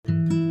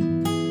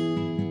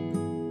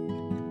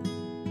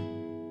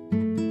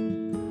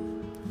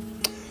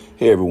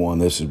Hey everyone,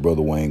 this is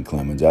Brother Wayne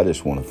Clemens. I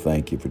just want to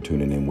thank you for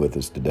tuning in with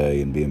us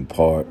today and being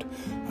part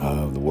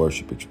of the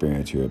worship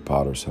experience here at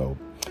Potter's Hope.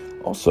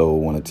 Also, I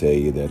want to tell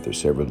you that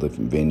there's several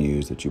different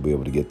venues that you'll be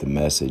able to get the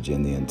message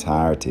in the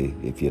entirety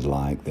if you'd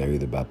like. They're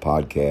either by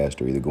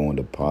podcast or either going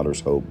to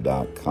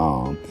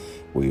pottershope.com,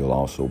 where you'll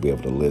also be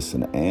able to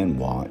listen and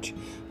watch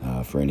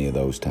for any of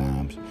those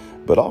times.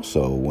 But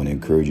also, I want to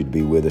encourage you to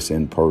be with us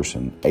in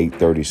person,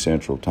 8:30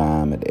 Central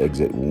Time at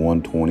exit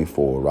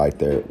 124, right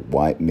there at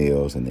White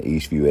Mills and the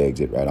Eastview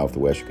exit right off the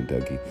Western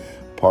Kentucky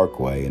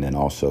Parkway. And then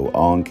also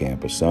on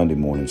campus, Sunday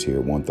mornings here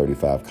at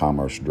 135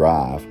 Commerce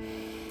Drive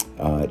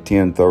at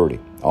 10:30.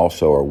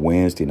 Also, our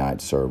Wednesday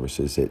night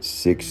services at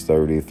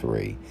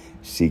 6:33.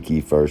 Seek ye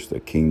first the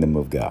kingdom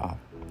of God.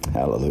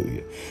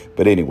 Hallelujah.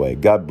 But anyway,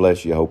 God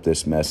bless you. I hope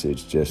this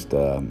message just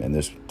in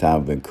this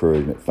time of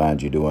encouragement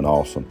finds you doing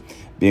awesome.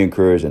 Be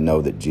encouraged and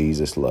know that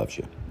Jesus loves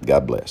you.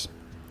 God bless.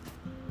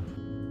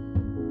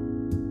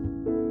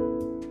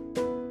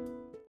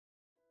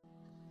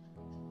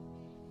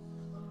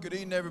 Good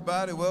evening,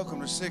 everybody.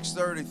 Welcome to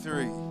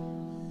 633.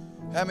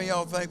 How many of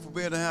y'all thankful to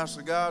be in the house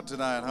of God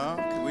tonight, huh?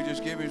 Can we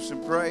just give him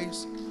some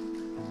praise?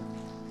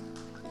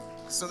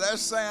 So that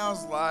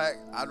sounds like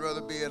I'd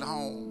rather be at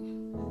home.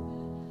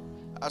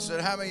 I said,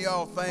 how many of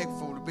y'all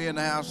thankful to be in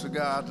the house of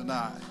God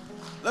tonight?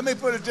 Let me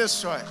put it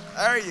this way.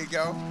 There you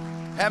go.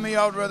 How many of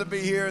y'all would rather be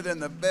here than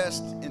the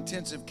best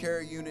intensive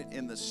care unit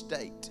in the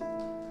state?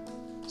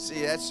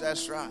 See,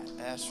 that's right.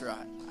 That's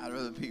right. I'd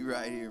rather be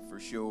right here for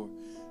sure.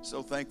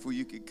 So thankful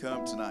you could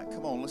come tonight.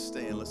 Come on, let's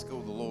stand. Let's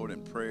go to the Lord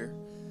in prayer.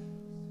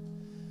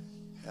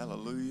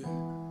 Hallelujah.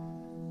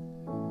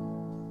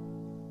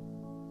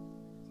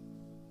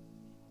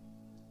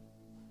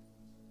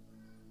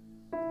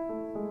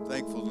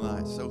 Thankful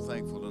tonight, so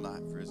thankful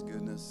tonight for his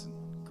goodness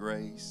and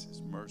grace,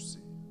 his mercy,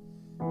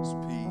 his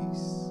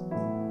peace.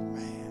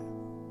 Man,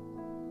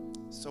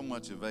 so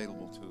much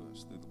available to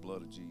us through the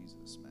blood of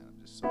Jesus, man.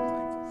 I'm just so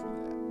thankful for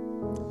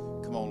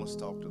that. Come on, let's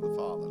talk to the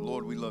Father.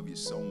 Lord, we love you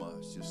so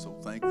much. Just so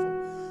thankful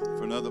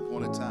for another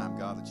appointed time,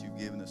 God, that you've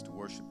given us to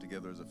worship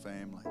together as a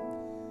family.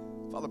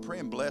 Father,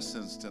 praying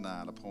blessings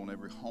tonight upon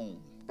every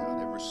home,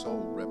 God, every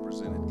soul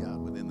represented,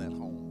 God, within that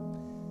home.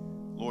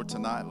 Lord,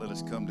 tonight let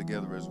us come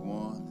together as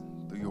one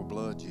through your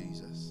blood,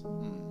 Jesus.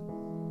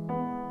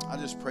 I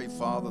just pray,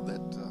 Father,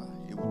 that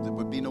there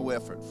would be no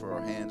effort for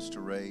our hands to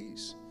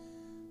raise.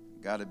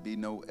 God, it'd be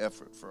no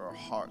effort for our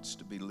hearts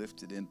to be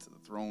lifted into the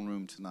throne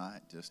room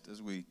tonight, just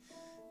as we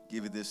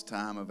give you this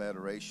time of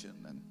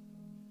adoration. And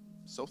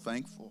so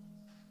thankful.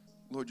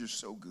 Lord, you're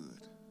so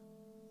good.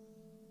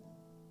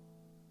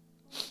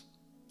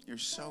 You're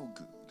so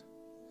good.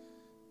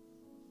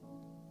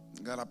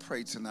 God, I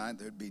pray tonight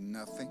there'd be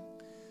nothing,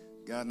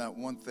 God, not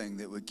one thing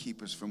that would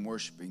keep us from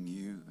worshiping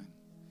you. And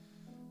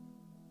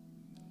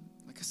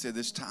like I said,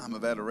 this time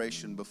of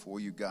adoration before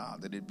you,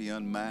 God, that it'd be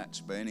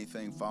unmatched by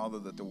anything, Father,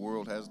 that the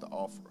world has to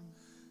offer.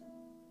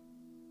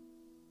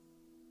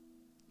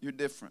 You're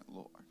different,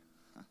 Lord.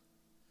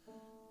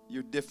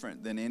 You're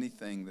different than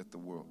anything that the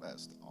world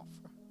has to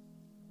offer.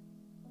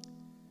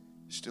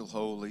 You're still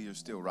holy. You're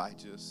still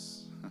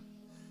righteous.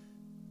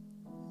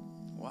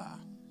 Wow.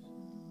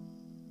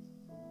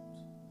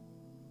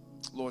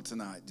 Lord,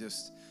 tonight,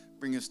 just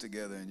bring us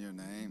together in your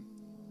name.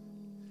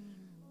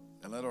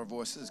 And let our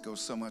voices go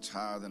so much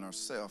higher than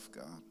ourselves,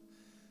 God.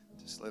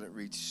 Just let it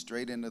reach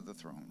straight into the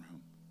throne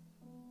room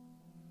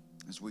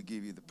as we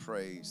give you the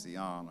praise, the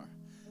honor,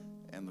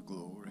 and the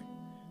glory.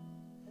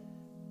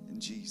 In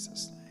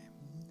Jesus' name.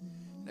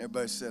 And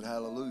everybody said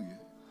hallelujah.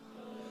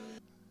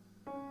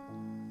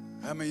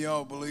 How many of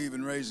y'all believe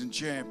in raising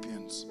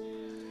champions?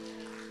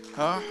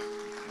 Huh?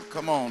 Well,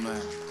 come on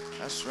now.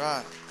 That's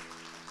right.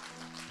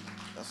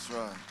 That's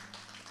right.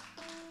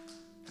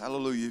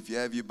 Hallelujah. If you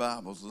have your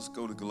Bibles, let's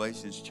go to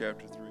Galatians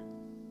chapter 3.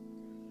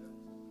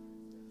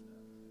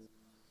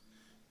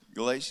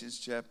 Galatians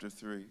chapter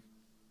 3.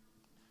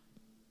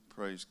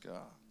 Praise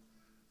God.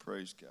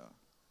 Praise God.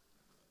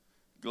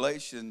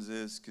 Galatians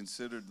is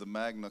considered the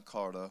Magna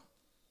Carta,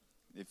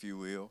 if you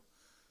will,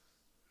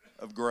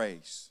 of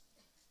grace.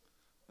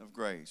 Of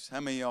grace.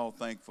 How many of y'all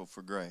thankful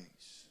for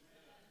grace?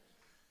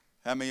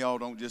 How many of y'all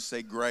don't just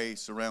say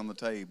grace around the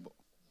table?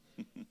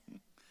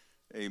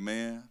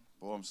 Amen.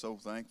 Boy, I'm so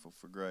thankful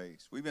for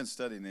grace. We've been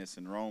studying this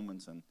in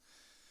Romans, and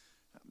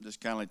I'm just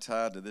kind of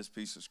tied to this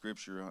piece of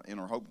scripture. In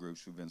our hope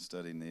groups, we've been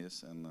studying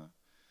this, and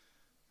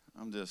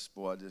I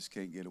just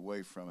can't get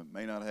away from it.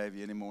 May not have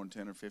you any more than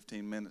 10 or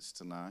 15 minutes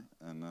tonight,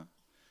 and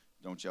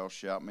don't y'all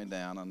shout me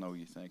down. I know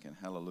you're thinking,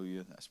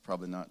 hallelujah, that's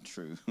probably not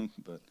true.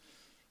 But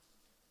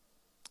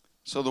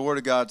so the Word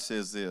of God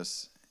says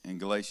this in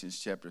Galatians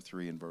chapter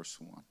 3 and verse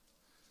 1.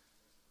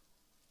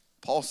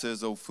 Paul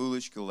says, O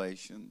foolish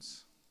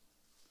Galatians,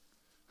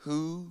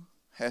 who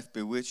hath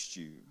bewitched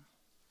you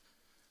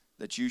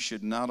that you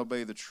should not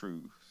obey the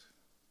truth,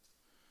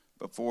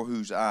 before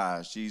whose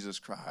eyes Jesus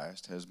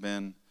Christ has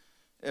been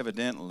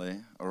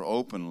evidently or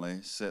openly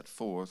set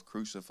forth,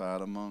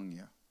 crucified among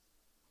you?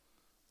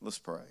 Let's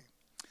pray.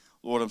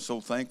 Lord, I'm so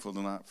thankful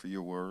tonight for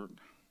your word.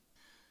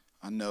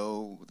 I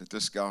know that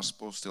this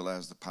gospel still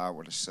has the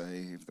power to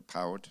save, the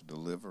power to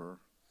deliver,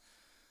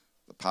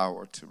 the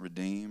power to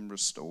redeem,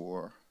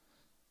 restore,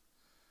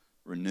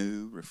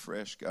 renew,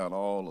 refresh, God,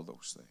 all of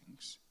those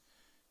things.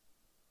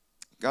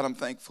 God, I'm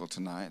thankful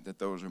tonight that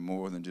those are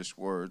more than just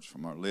words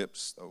from our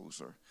lips. Those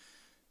are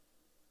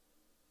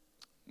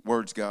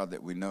words, God,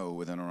 that we know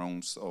within our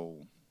own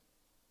soul.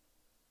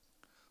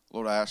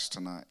 Lord, I ask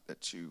tonight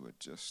that you would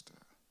just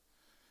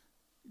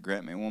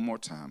grant me one more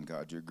time,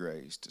 God, your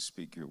grace to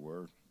speak your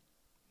word.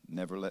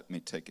 Never let me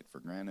take it for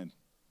granted.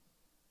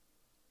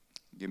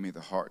 Give me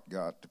the heart,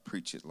 God, to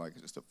preach it like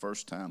it's the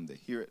first time they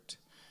hear it,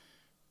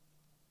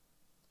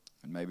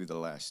 and maybe the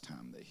last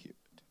time they hear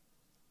it.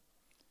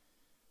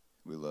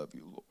 We love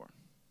you, Lord.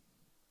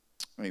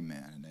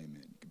 Amen and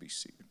amen. You can be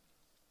seated.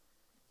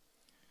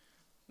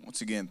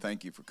 Once again,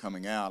 thank you for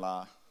coming out.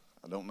 I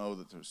don't know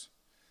that there's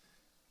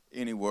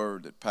any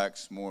word that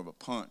packs more of a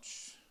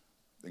punch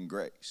than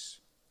grace.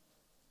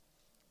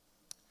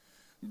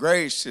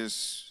 Grace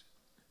is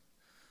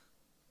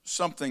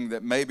something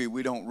that maybe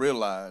we don't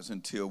realize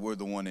until we're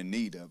the one in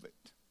need of it.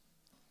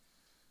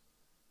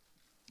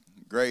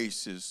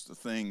 Grace is the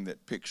thing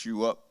that picks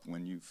you up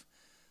when you've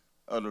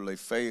utterly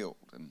failed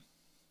and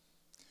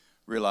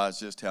realize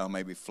just how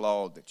maybe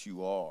flawed that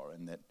you are,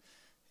 and that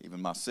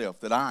even myself,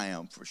 that I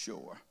am for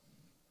sure.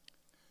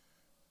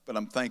 But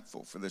I'm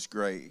thankful for this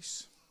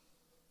grace.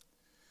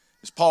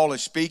 As Paul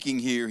is speaking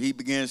here, he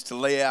begins to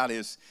lay out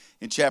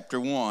in chapter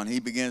 1, he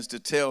begins to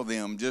tell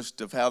them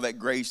just of how that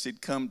grace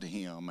had come to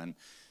him. And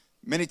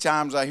many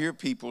times I hear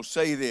people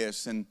say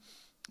this, and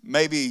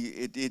maybe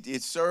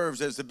it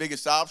serves as the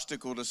biggest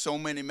obstacle to so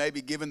many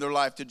maybe giving their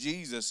life to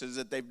Jesus, is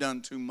that they've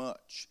done too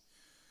much.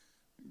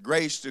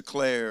 Grace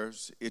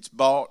declares it's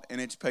bought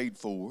and it's paid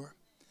for.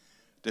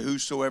 To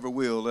whosoever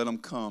will, let them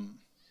come.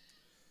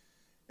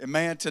 And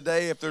man,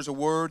 today, if there's a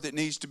word that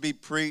needs to be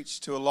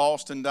preached to a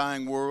lost and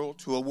dying world,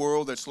 to a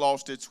world that's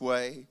lost its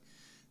way,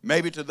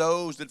 maybe to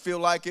those that feel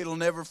like it'll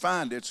never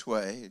find its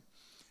way,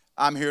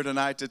 I'm here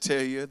tonight to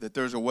tell you that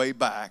there's a way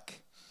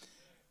back,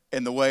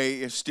 and the way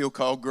is still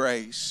called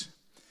grace.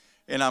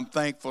 And I'm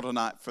thankful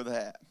tonight for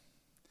that.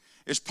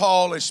 As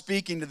Paul is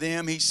speaking to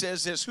them, he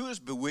says this: who has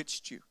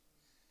bewitched you?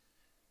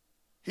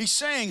 He's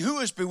saying, who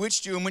has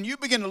bewitched you? And when you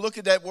begin to look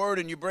at that word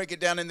and you break it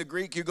down in the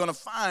Greek, you're going to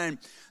find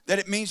that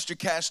it means to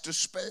cast a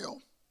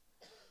spell.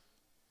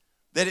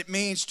 That it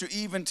means to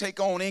even take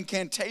on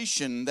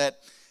incantation. That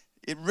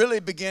it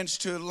really begins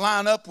to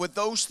line up with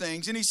those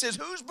things. And he says,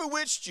 who's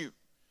bewitched you?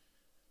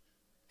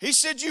 He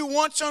said, you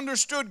once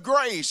understood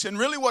grace. And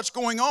really what's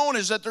going on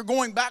is that they're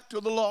going back to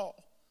the law.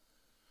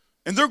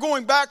 And they're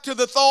going back to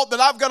the thought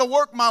that I've got to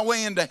work my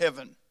way into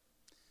heaven.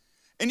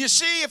 And you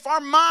see, if our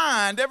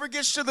mind ever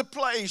gets to the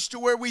place to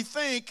where we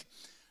think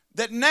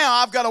that now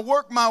I've got to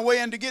work my way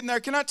into getting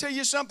there, can I tell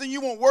you something? You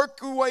won't work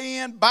your way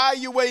in, buy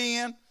your way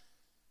in,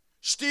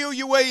 steal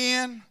your way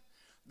in.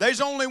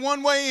 There's only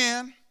one way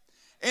in,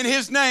 and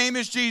his name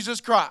is Jesus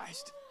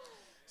Christ.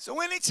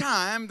 So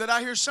anytime that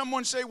I hear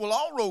someone say, well,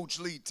 all roads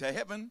lead to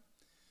heaven,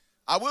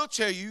 I will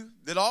tell you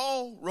that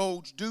all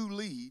roads do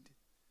lead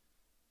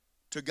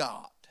to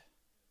God.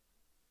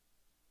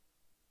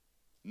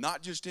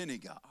 Not just any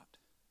God.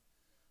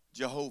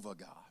 Jehovah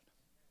God.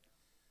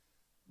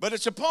 But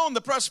it's upon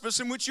the precipice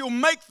in which you'll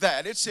make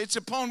that. It's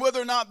upon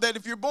whether or not that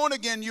if you're born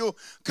again, you'll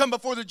come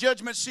before the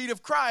judgment seat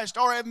of Christ,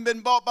 or haven't been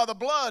bought by the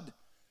blood,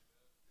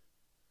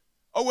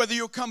 or whether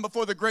you'll come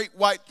before the great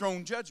white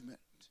throne judgment.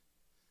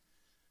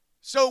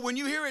 So when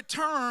you hear it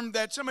termed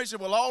that somebody said,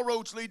 well, all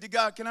roads lead to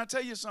God, can I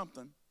tell you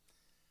something?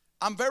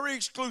 I'm very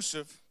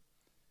exclusive,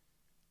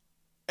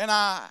 and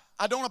I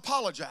don't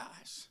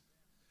apologize.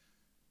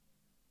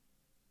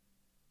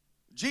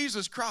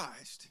 Jesus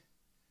Christ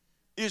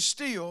is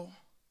still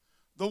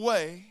the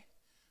way,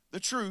 the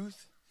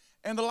truth,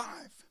 and the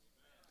life.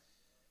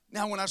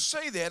 Now, when I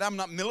say that, I'm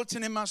not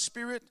militant in my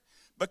spirit,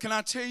 but can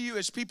I tell you,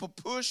 as people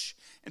push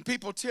and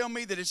people tell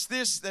me that it's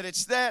this, that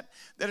it's that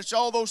it's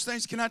all those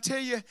things, can I tell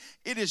you,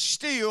 it is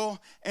still,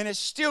 and it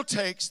still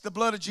takes the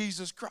blood of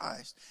Jesus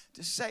Christ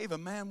to save a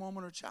man,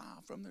 woman, or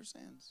child from their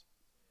sins.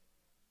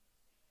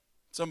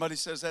 Somebody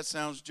says that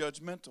sounds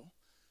judgmental.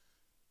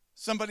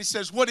 Somebody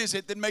says, what is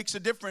it that makes a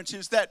difference?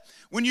 Is that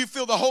when you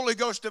feel the Holy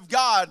Ghost of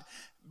God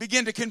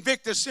begin to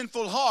convict a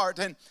sinful heart,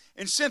 and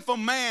sinful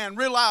man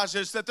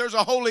realizes that there's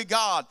a holy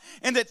God,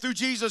 and that through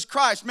Jesus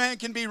Christ man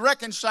can be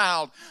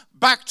reconciled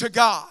back to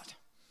God.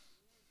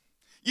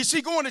 You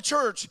see, going to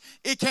church,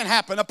 it can't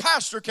happen. A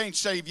pastor can't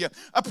save you.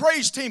 A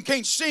praise team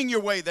can't sing your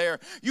way there.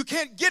 You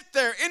can't get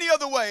there any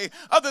other way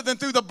other than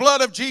through the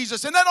blood of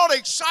Jesus. And that ought to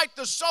excite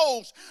the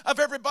souls of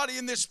everybody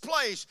in this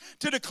place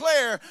to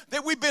declare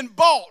that we've been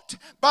bought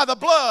by the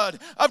blood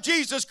of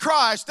Jesus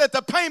Christ, that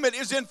the payment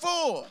is in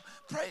full.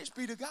 Praise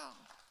be to God.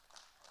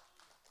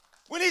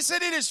 When he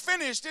said it is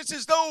finished, it's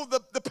as though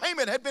the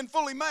payment had been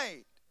fully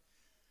made.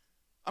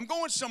 I'm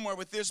going somewhere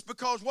with this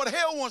because what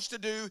hell wants to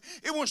do,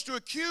 it wants to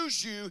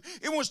accuse you.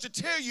 It wants to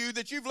tell you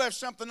that you've left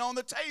something on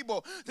the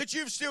table, that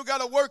you've still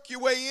got to work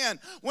your way in.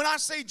 When I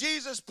say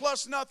Jesus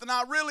plus nothing,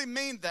 I really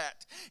mean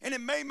that. And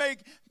it may make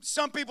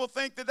some people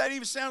think that that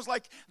even sounds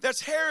like that's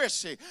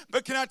heresy.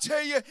 But can I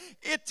tell you,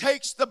 it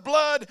takes the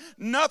blood,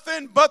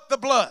 nothing but the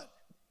blood.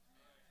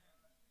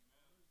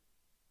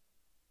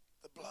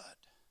 The blood.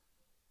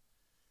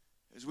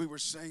 As we were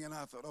singing,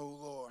 I thought, oh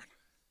Lord,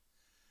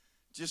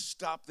 just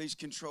stop these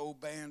controlled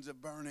bands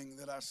of burning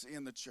that I see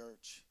in the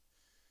church.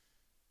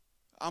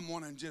 I'm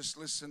wanting just,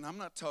 listen, I'm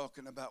not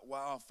talking about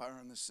wildfire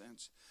in the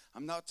sense.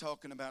 I'm not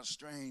talking about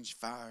strange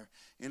fire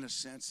in a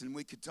sense. And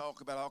we could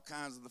talk about all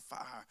kinds of the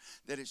fire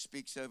that it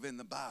speaks of in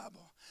the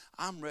Bible.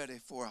 I'm ready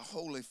for a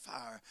holy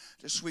fire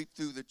to sweep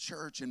through the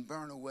church and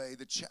burn away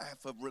the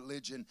chaff of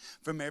religion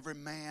from every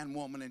man,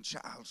 woman, and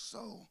child's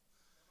soul.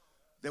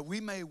 That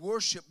we may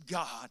worship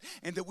God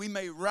and that we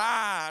may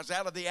rise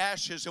out of the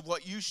ashes of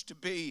what used to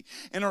be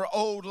in our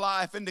old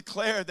life and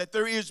declare that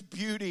there is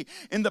beauty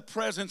in the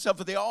presence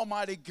of the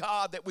Almighty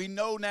God that we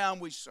know now and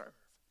we serve.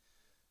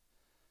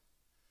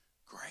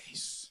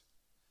 Grace,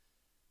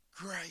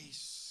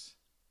 grace,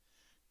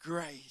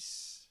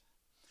 grace.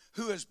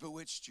 Who has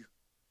bewitched you?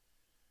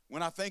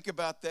 When I think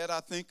about that,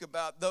 I think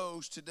about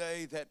those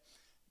today that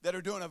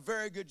are doing a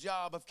very good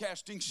job of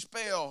casting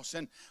spells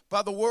and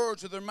by the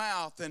words of their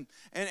mouth and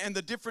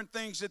the different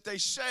things that they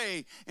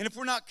say. And if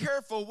we're not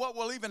careful, what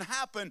will even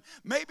happen,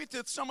 maybe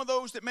to some of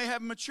those that may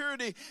have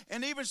maturity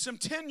and even some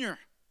tenure,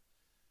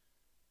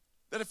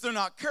 that if they're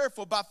not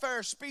careful, by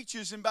fair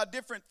speeches and by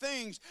different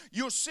things,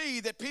 you'll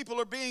see that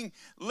people are being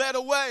led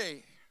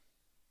away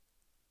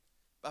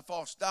by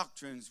false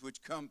doctrines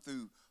which come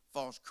through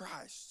false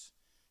Christs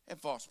and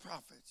false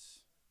prophets.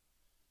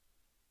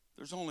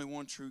 There's only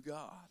one true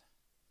God.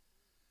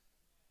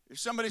 If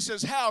somebody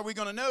says, how are we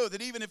going to know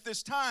that even if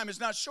this time is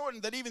not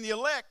shortened, that even the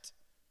elect,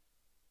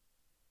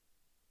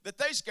 that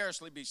they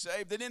scarcely be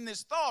saved, that in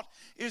this thought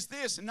is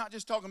this, and not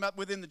just talking about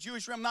within the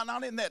Jewish realm,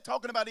 not in that,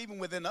 talking about even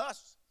within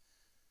us.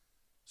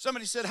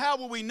 Somebody said, how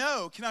will we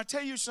know? Can I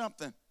tell you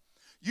something?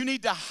 You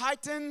need to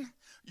heighten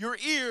your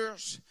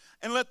ears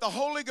and let the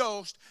Holy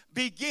Ghost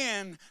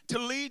begin to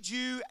lead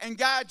you and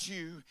guide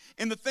you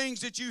in the things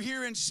that you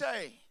hear and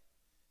say.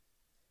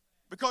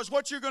 Because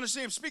what you're going to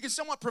see, I'm speaking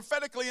somewhat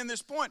prophetically in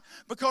this point,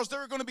 because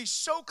they're going to be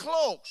so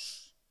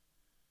close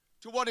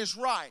to what is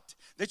right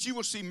that you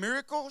will see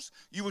miracles,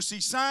 you will see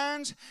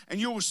signs,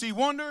 and you will see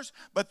wonders,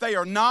 but they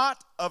are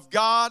not of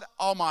God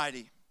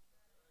Almighty.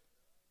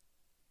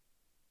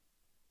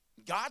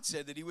 God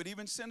said that He would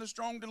even send a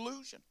strong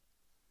delusion.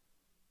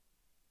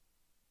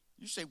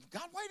 You say,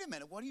 God, wait a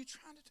minute, what are you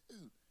trying to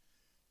do?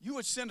 You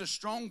would send a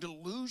strong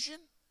delusion?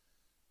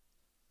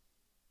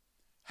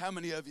 How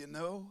many of you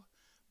know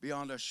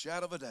beyond a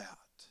shadow of a doubt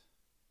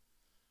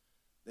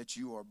that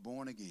you are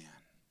born again?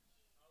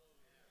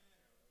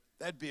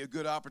 That'd be a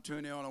good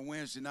opportunity on a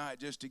Wednesday night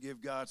just to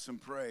give God some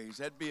praise.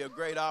 That'd be a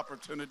great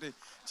opportunity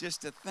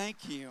just to thank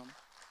Him.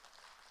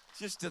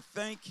 Just to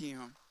thank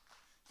Him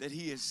that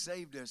He has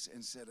saved us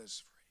and set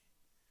us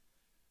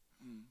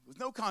free. With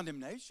no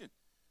condemnation.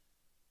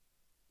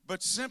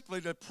 But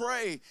simply to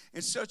pray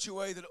in such a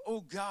way that,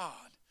 oh God,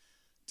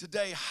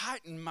 today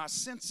heighten my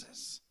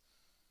senses.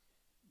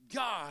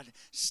 God,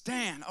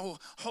 stand, oh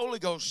Holy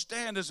Ghost,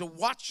 stand as a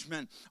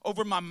watchman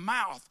over my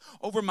mouth,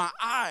 over my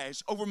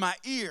eyes, over my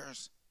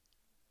ears.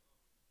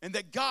 And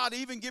that God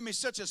even give me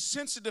such a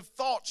sensitive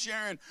thought,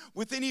 Sharon,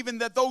 within even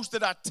that those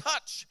that I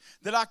touch,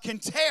 that I can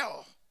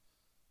tell.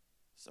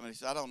 Somebody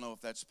said, I don't know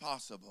if that's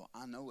possible.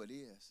 I know it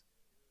is.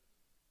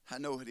 I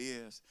know it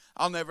is.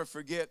 I'll never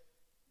forget,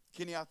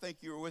 Kenny, I think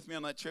you were with me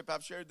on that trip.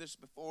 I've shared this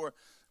before.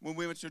 When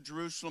we went to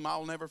Jerusalem,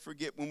 I'll never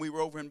forget when we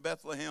were over in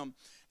Bethlehem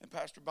and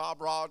Pastor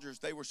Bob Rogers,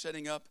 they were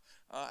setting up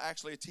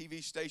actually a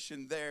TV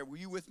station there. Were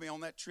you with me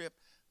on that trip?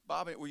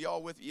 Bob, were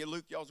y'all with you?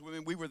 Luke, y'all was with me.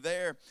 We were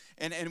there,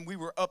 and we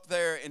were up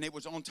there, and it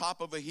was on top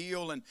of a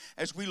hill. And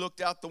as we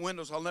looked out the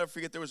windows, I'll never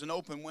forget, there was an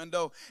open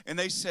window. And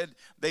they said,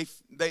 they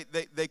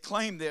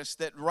claimed this,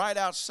 that right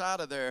outside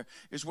of there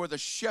is where the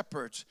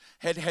shepherds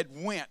had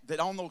went, that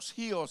on those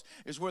hills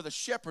is where the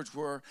shepherds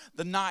were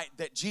the night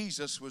that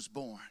Jesus was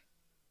born.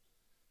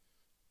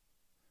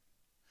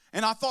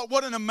 And I thought,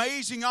 what an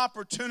amazing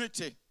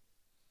opportunity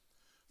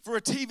for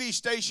a TV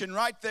station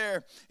right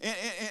there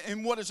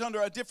in what is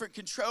under a different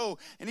control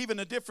and even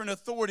a different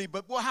authority.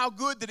 But well, how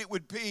good that it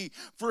would be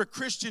for a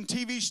Christian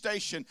TV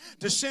station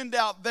to send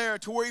out there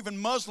to where even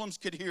Muslims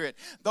could hear it.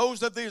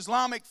 Those of the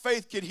Islamic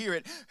faith could hear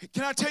it.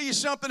 Can I tell you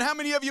something? How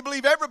many of you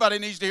believe everybody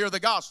needs to hear the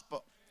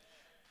gospel?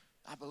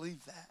 I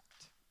believe that.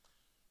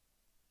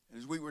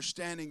 As we were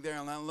standing there,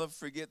 and I'll never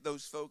forget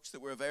those folks that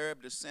were of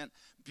Arab descent,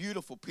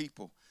 beautiful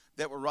people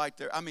that were right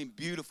there. I mean,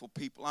 beautiful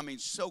people. I mean,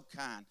 so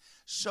kind.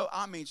 So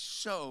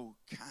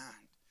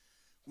kind.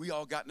 We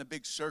all got in a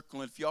big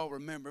circle, and if y'all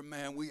remember,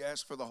 man, we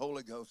asked for the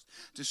Holy Ghost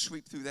to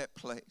sweep through that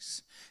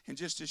place. And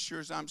just as sure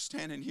as I'm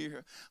standing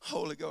here,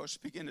 Holy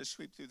Ghost began to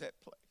sweep through that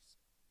place.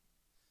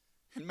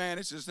 And man,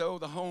 it's as though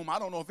the home, I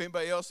don't know if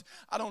anybody else,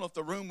 I don't know if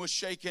the room was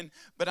shaking,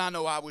 but I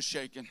know I was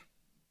shaking.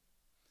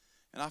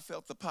 And I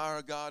felt the power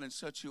of God in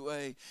such a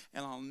way,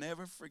 and I'll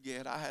never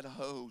forget, I had a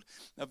hold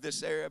of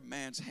this Arab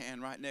man's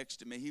hand right next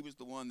to me. He was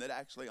the one that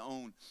actually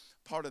owned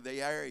part of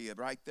the area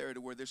right there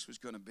to where this was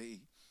going to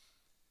be.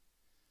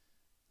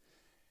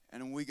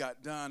 And when we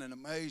got done in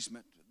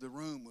amazement, the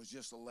room was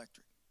just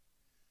electric.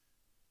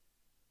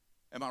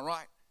 Am I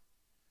right?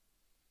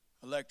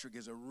 Electric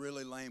is a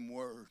really lame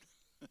word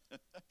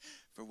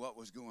for what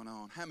was going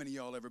on. How many of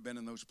y'all ever been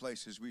in those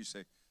places where you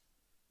say,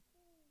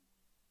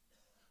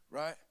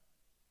 right?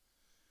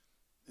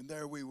 And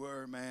there we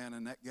were, man,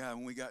 and that guy,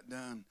 when we got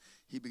done,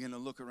 he began to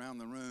look around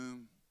the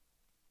room.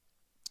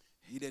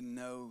 He didn't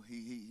know,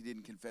 he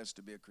didn't confess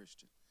to be a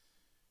Christian.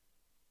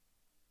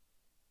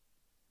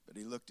 But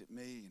he looked at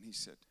me and he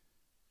said,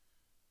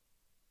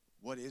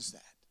 "What is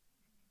that?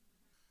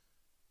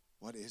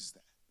 What is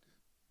that?"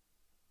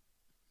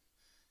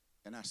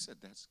 And I said,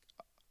 "That's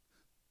God."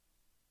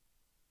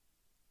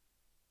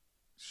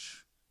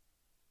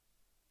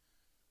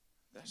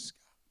 That's God.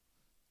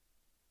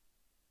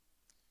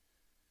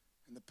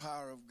 And the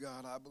power of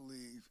God, I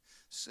believe,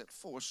 set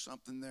forth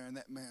something there in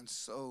that man's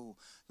soul.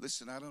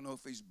 Listen, I don't know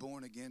if he's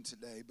born again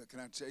today, but can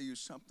I tell you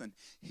something?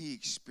 He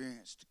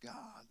experienced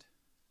God.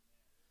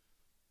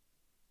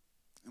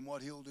 And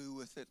what he'll do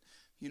with it,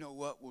 you know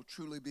what, will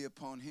truly be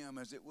upon him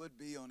as it would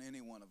be on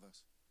any one of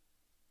us.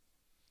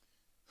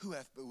 Who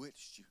hath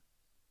bewitched you?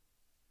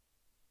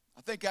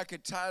 I think I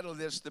could title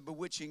this The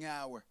Bewitching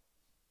Hour.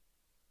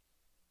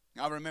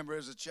 I remember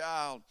as a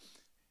child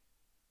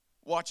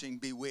watching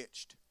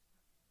Bewitched.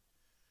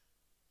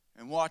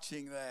 And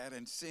watching that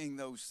and seeing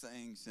those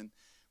things. And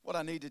what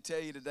I need to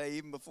tell you today,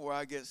 even before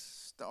I get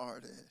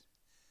started,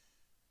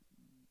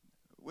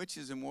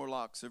 witches and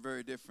warlocks are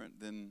very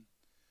different than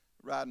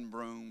riding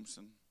brooms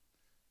and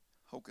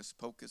hocus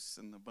pocus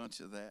and a bunch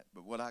of that.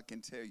 But what I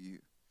can tell you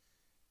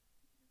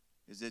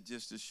is that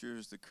just as sure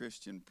as the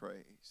Christian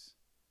prays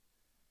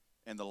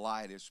and the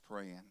light is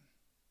praying,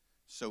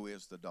 so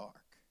is the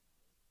dark.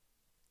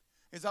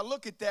 As I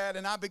look at that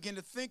and I begin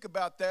to think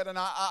about that, and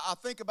I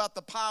think about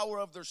the power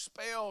of their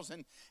spells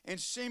and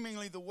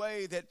seemingly the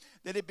way that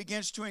it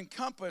begins to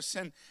encompass.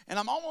 And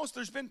I'm almost,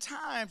 there's been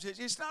times,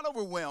 it's not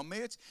overwhelmed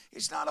me.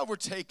 It's not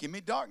overtaken me.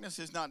 Darkness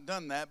has not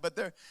done that.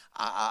 But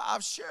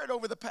I've shared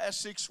over the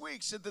past 6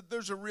 weeks that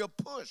there's a real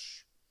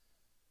push.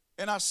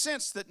 And I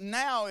sense that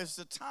now is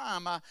the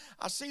time. I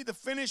see the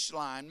finish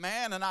line,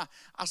 man, and I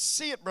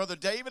see it, Brother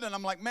David, and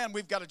I'm like, man,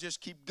 we've got to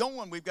just keep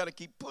going. We've got to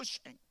keep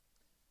pushing.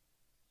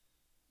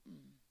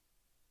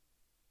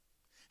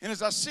 And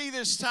as I see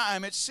this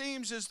time, it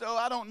seems as though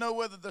I don't know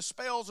whether the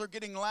spells are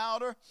getting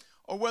louder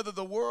or whether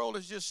the world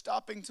is just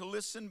stopping to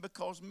listen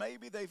because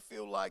maybe they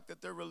feel like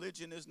that their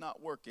religion is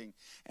not working.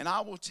 And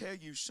I will tell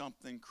you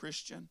something,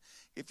 Christian,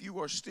 if you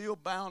are still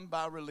bound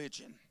by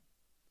religion,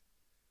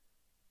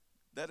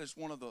 that is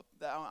one of the,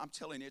 I'm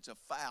telling you, it's a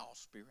foul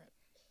spirit.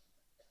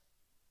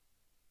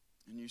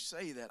 And you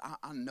say that,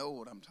 I know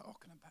what I'm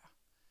talking about.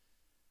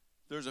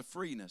 There's a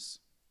freeness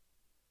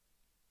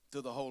to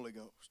the Holy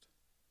Ghost.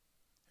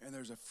 And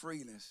there's a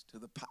freeness to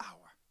the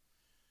power.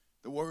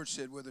 The Word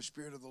said, where the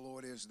Spirit of the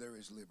Lord is, there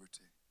is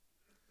liberty.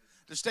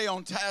 To stay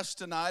on task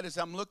tonight, as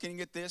I'm looking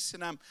at this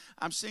and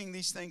I'm seeing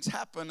these things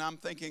happen, I'm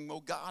thinking,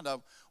 well, God,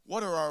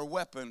 what are our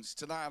weapons?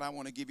 Tonight I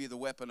want to give you the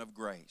weapon of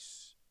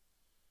grace.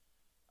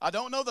 I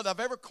don't know that I've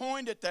ever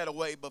coined it that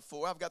way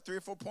before. I've got 3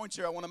 or 4 points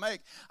here I want to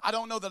make. I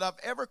don't know that I've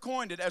ever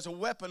coined it as a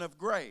weapon of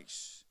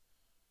grace.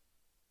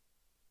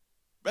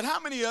 But how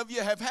many of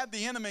you have had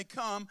the enemy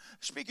come,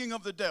 speaking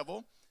of the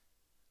devil,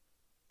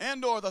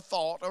 and or the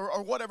thought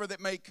or whatever that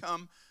may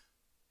come,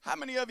 how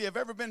many of you have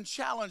ever been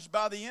challenged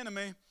by the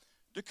enemy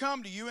to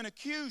come to you and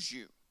accuse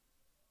you?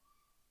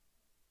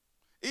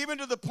 Even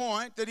to the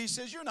point that he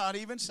says, you're not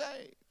even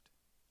saved.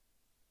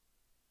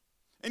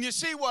 And you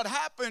see what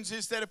happens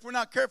is that if we're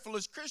not careful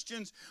as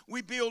Christians,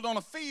 we build on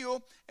a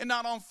feel and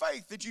not on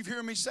faith, that you've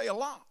heard me say a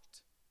lot.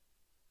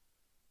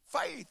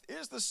 Faith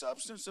is the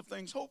substance of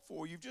things hoped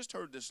for. You've just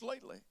heard this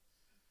lately.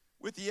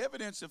 With the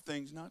evidence of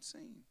things not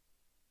seen.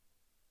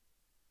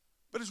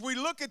 But as we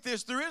look at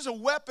this, there is a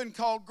weapon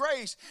called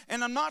grace.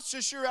 And I'm not so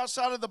sure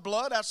outside of the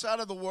blood, outside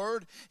of the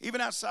word,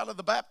 even outside of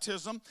the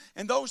baptism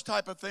and those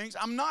type of things.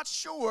 I'm not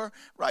sure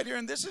right here,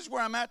 and this is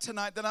where I'm at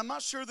tonight, that I'm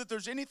not sure that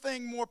there's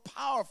anything more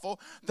powerful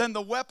than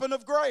the weapon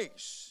of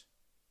grace.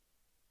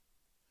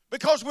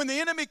 Because when the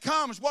enemy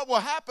comes, what will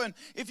happen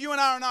if you and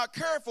I are not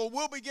careful,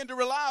 we'll begin to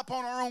rely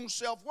upon our own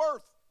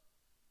self-worth.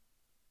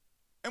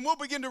 And we'll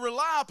begin to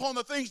rely upon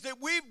the things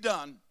that we've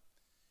done.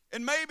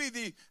 And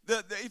maybe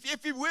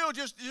if you will,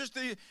 just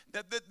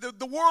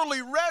the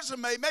worldly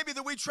resume, maybe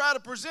that we try to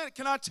present,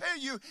 can I tell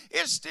you,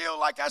 it's still,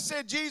 like I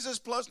said, Jesus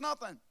plus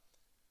nothing.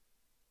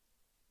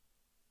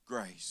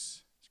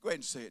 Grace. Go ahead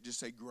and say it.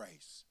 Just say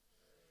grace.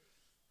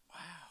 Wow.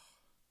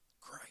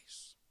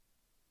 Grace.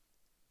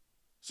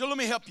 So let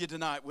me help you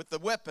tonight with the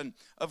weapon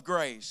of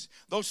grace.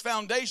 Those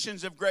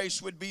foundations of grace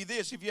would be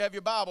this. If you have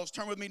your Bibles,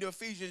 turn with me to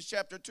Ephesians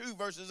chapter 2,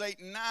 verses 8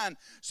 and 9.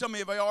 Some of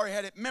you have already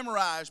had it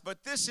memorized,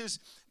 but this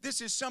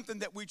is something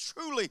that we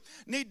truly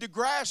need to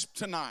grasp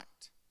tonight.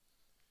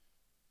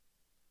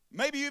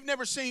 Maybe you've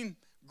never seen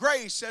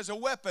grace as a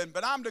weapon,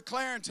 but I'm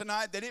declaring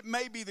tonight that it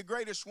may be the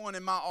greatest one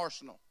in my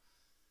arsenal.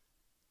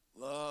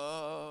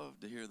 Love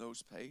to hear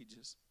those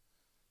pages.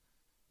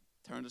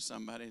 Turn to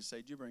somebody and say,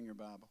 did you bring your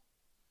Bible?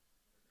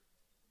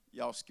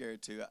 Y'all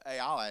scared too. Hey,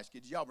 I'll ask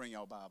you, did y'all bring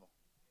your Bible?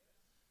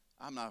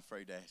 I'm not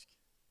afraid to ask you.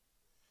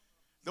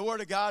 The Word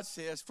of God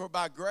says, for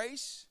by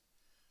grace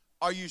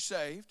are you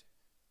saved.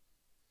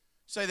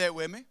 Say that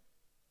with me.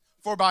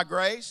 For by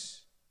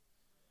grace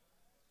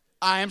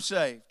I am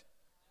saved.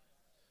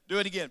 Do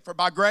it again. For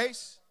by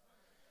grace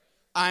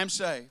I am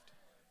saved.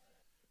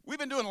 We've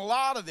been doing a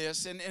lot of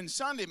this, and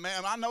Sunday,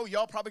 man, I know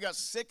y'all probably got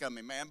sick of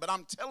me, man, but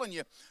I'm telling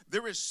you,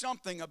 there is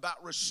something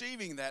about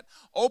receiving that,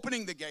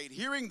 opening the gate,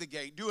 hearing the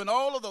gate, doing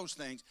all of those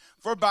things.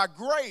 For by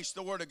grace,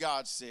 the Word of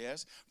God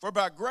says, for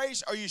by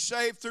grace are you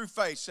saved through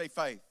faith. Say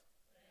faith.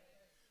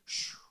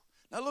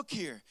 Now look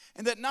here,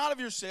 and that not of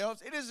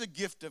yourselves, it is a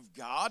gift of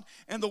God,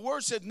 and the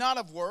Word said not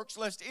of works,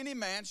 lest any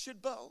man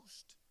should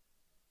boast.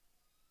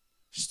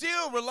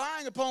 Still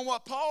relying upon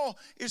what Paul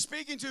is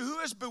speaking to, who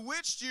has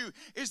bewitched you,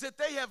 is that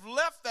they have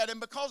left that, and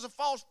because of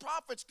false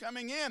prophets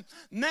coming in,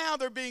 now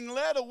they're being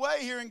led away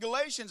here in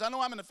Galatians. I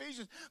know I'm in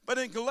Ephesians, but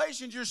in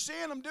Galatians you're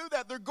seeing them do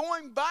that. They're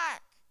going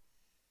back.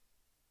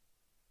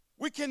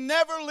 We can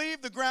never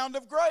leave the ground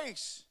of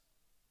grace.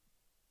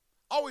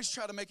 Always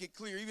try to make it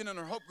clear, even in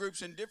our hope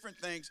groups and different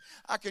things,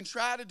 I can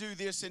try to do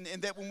this, and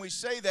that when we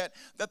say that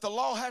the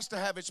law has to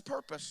have its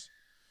purpose.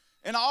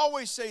 And I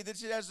always say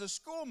that as a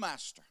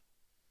schoolmaster,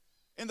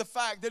 in the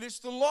fact that it's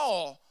the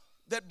law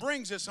that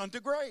brings us unto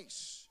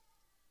grace.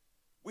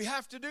 We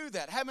have to do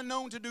that. Having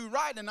known to do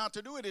right and not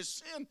to do it is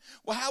sin.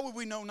 Well, how would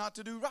we know not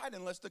to do right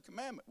unless the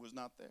commandment was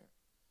not there?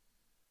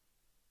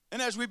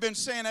 And as we've been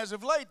saying as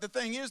of late, the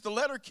thing is, the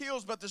letter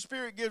kills, but the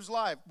Spirit gives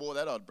life. Boy,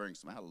 that ought to bring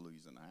some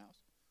hallelujahs in the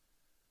house.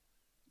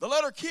 The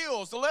letter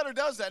kills, the letter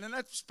does that, and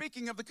that's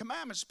speaking of the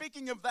commandment,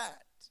 speaking of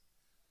that.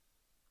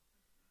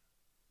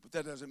 But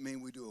that doesn't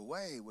mean we do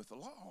away with the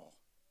law.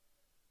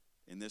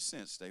 In this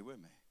sense, stay with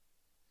me.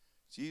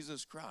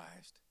 Jesus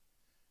Christ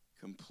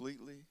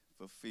completely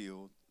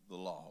fulfilled the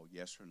law,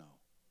 yes or no?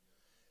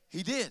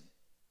 He did.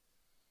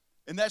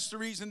 And that's the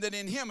reason that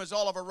in Him is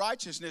all of our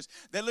righteousness.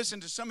 That, listen,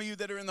 to some of you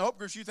that are in the hope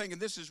groups, you're thinking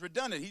this is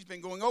redundant. He's been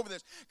going over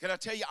this. Can I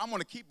tell you, I'm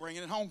going to keep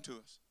bringing it home to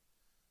us.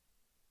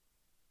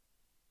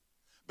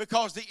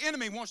 Because the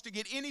enemy wants to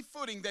get any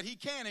footing that he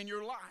can in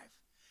your life.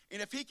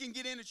 And if he can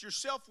get in at your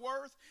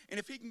self-worth, and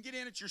if he can get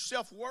in at your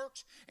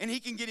self-works, and he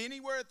can get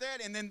anywhere at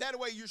that, and then that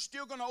way you're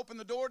still going to open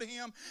the door to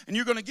him, and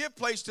you're going to give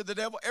place to the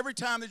devil every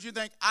time that you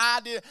think, I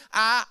did,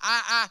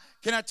 I.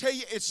 Can I tell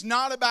you, it's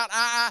not about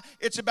I.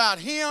 It's about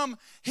him.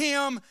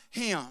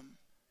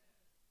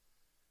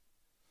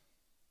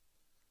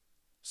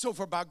 So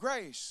for by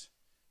grace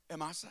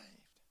am I saved.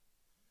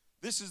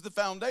 This is the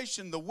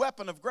foundation. The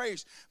weapon of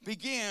grace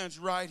begins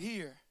right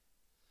here.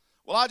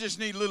 Well, I just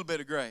need a little bit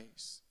of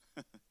grace.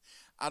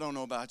 I don't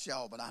know about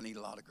y'all, but I need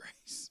a lot of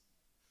grace.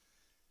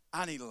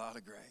 I need a lot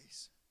of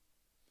grace.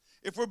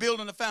 If we're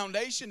building a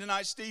foundation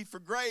tonight, Steve, for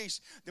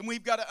grace, then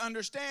we've got to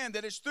understand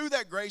that it's through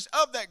that grace,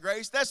 of that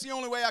grace, that's the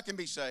only way I can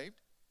be saved.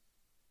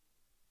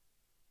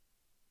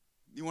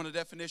 You want a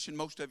definition?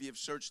 Most of you have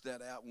searched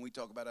that out. When we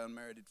talk about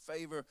unmerited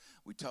favor,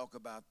 we talk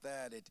about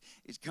that.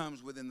 It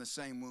comes within the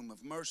same womb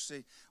of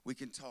mercy. We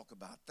can talk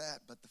about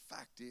that. But the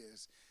fact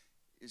is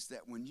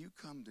that when you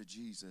come to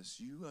Jesus,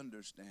 you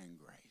understand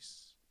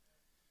grace.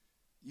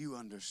 You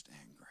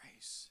understand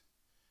grace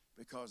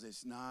because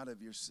it's not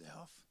of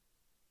yourself.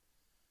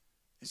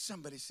 And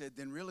somebody said,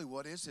 then really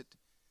what is it?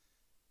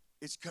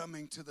 It's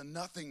coming to the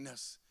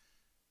nothingness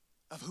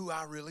of who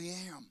I really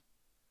am.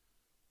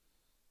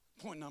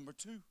 Point number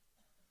 2.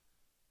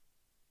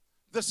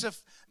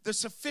 The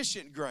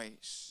sufficient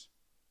grace.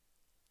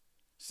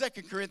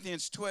 2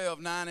 Corinthians 12,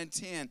 9 and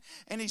 10.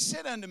 And he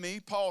said unto me,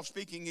 Paul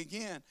speaking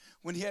again,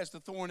 when he has the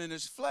thorn in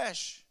his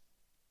flesh.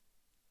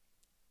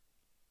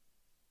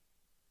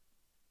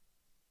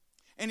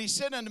 And he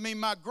said unto me,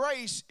 my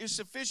grace is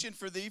sufficient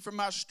for thee, for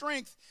my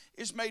strength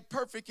is made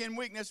perfect in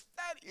weakness.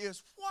 That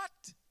is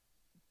what?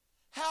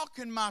 How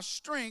can my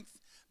strength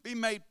be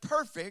made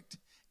perfect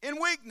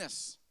in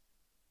weakness?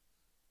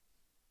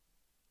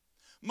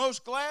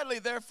 Most gladly,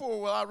 therefore,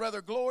 will I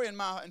rather glory in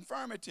my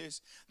infirmities,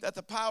 that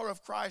the power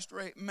of Christ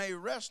may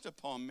rest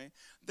upon me.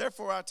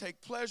 Therefore, I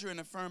take pleasure in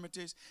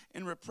infirmities,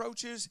 in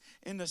reproaches,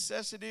 in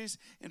necessities,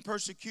 in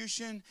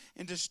persecution,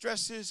 in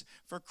distresses,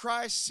 for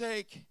Christ's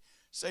sake.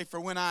 Say,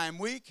 for when I am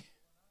weak,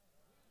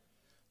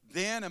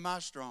 then am I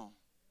strong.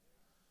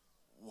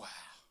 Wow.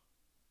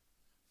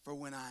 For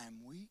when I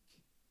am weak,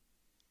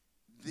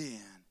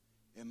 then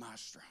am I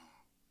strong.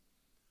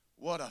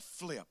 What a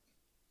flip.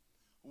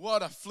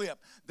 What a flip.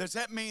 Does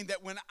that mean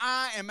that when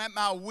I am at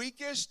my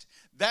weakest,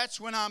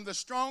 that's when I'm the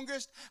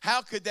strongest?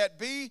 How could that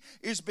be?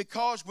 Is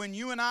because when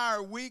you and I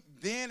are weak,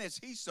 then is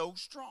He so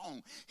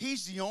strong.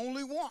 He's the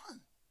only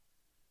one.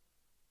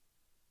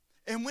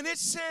 And when it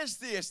says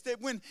this,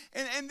 that when,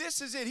 and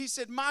this is it, He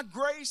said, my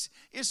grace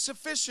is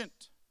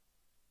sufficient.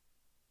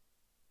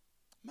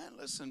 Man,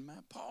 listen,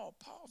 man,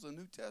 Paul's a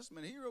New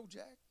Testament hero,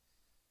 Jack.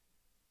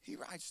 He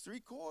writes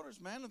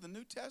 3/4, man, of the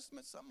New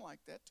Testament, something like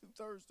that,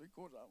 2/3, 3/4, I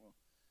don't know.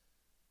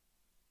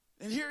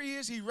 And here he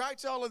is, he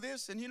writes all of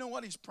this, and you know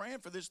what? He's praying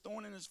for this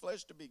thorn in his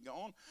flesh to be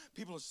gone.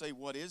 People will say,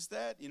 what is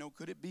that? You know,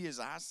 could it be his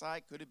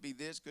eyesight? Could it be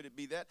this? Could it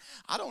be that?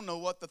 I don't know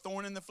what the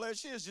thorn in the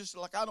flesh is, just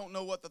like I don't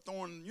know what the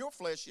thorn in your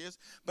flesh is.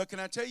 But can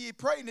I tell you, he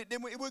prayed and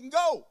it wouldn't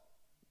go.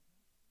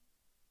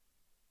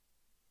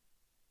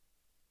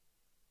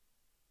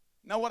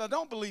 Now, what I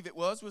don't believe it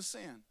was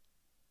sin.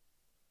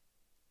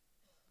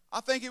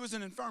 I think it was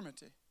an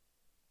infirmity.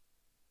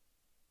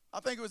 I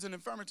think it was an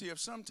infirmity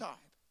of some type.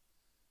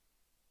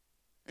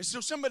 And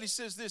so somebody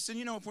says this, and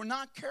you know, if we're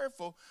not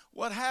careful,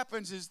 what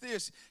happens is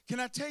this. Can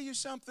I tell you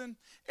something?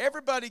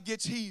 Everybody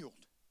gets healed.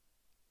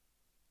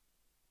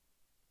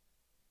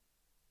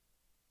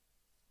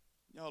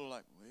 Y'all are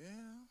like,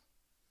 well,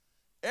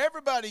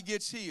 everybody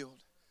gets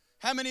healed.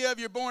 How many of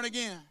you are born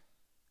again?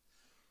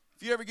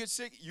 If you ever get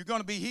sick, you're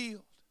going to be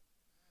healed.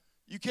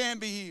 You can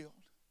be healed.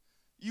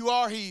 You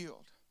are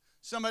healed.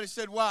 Somebody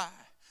said, why?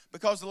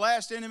 Because the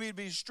last enemy to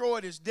be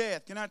destroyed is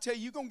death. Can I tell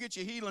you, you're going to get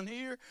your healing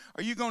here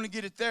or you're going to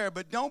get it there,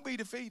 but don't be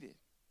defeated.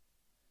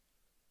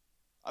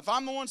 If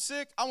I'm the one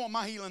sick, I want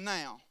my healing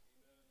now.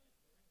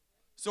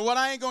 So what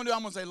I ain't going to do,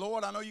 I'm going to say,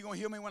 Lord, I know you're going to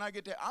heal me when I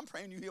get there. I'm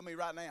praying you heal me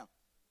right now.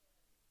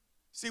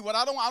 See, what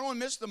I don't want to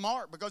miss the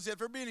mark, because if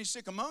there be any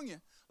sick among you,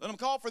 let them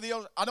call for the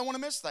elders. I don't want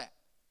to miss that.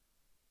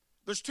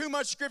 There's too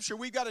much scripture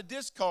we've got to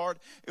discard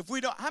if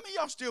we don't. How many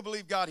of y'all still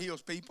believe God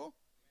heals people?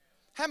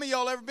 How many of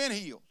y'all ever been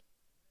healed?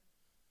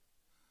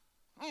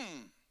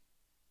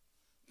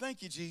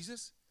 Thank you,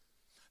 Jesus.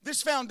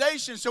 This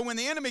foundation, so when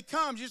the enemy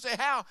comes, you say,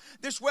 how?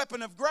 This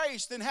weapon of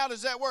grace, then how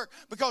does that work?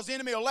 Because the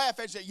enemy will laugh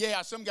and say,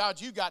 yeah, some gods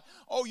you got.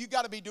 Oh, you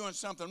got to be doing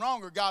something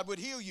wrong or God would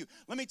heal you.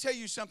 Let me tell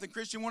you something,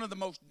 Christian. One of the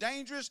most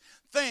dangerous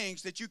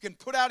things that you can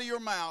put out of your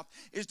mouth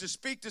is to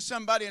speak to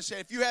somebody and say,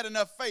 if you had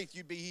enough faith,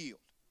 you'd be healed.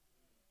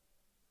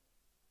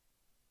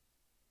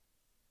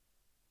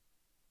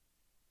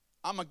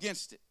 I'm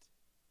against it.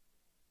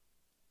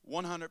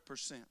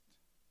 100%.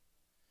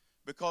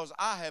 Because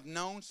I have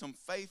known some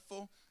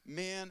faithful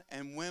men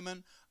and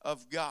women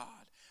of God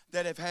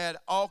that have had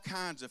all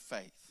kinds of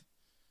faith.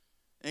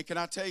 And can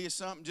I tell you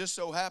something? Just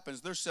so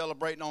happens they're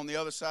celebrating on the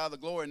other side of the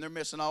glory and they're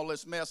missing all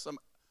this mess.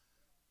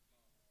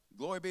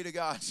 Glory be to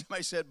God.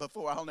 Somebody said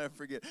before, I'll never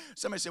forget.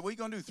 Somebody said, what are you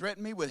going to do,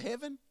 threaten me with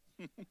heaven?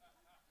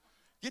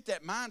 Get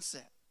that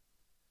mindset.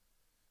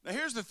 Now,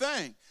 here's the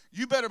thing.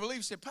 You better believe.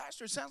 You said,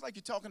 Pastor, it sounds like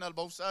you're talking out of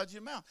both sides of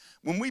your mouth.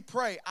 When we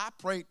pray, I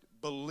pray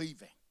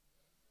believing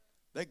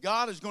that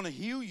God is going to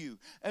heal you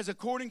as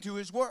according to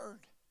His word.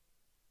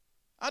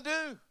 I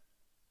do.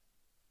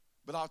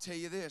 But I'll tell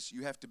you this,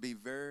 you have to be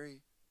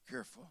very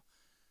careful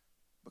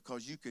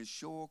because you can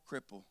sure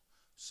cripple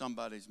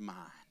somebody's mind.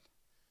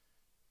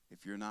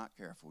 If you're not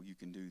careful, you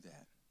can do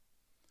that.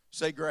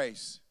 Say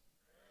grace.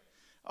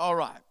 All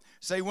right.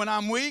 Say, when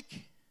I'm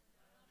weak,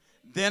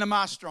 then am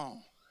I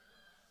strong.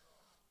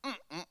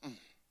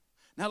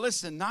 Now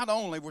listen, not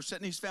only we're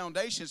setting these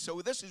foundations,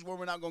 so this is where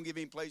we're not going to give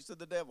any place to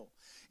the devil.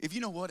 If you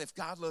know what, if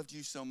God loved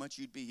you so much,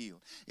 you'd be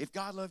healed. If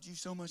God loved you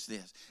so much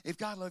this, if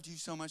God loved you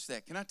so much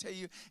that. Can I tell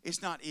you,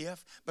 it's not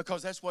if,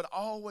 because that's what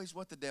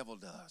the devil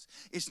does.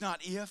 It's not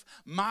if.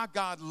 My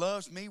God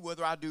loves me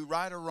whether I do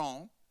right or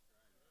wrong.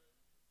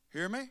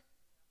 Hear me?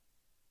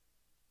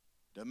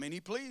 Doesn't mean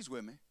He pleased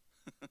with me.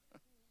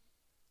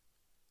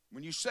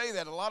 When you say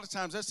that, a lot of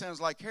times that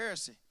sounds like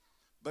heresy.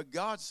 But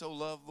God so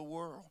loved the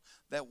world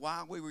that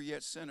while we were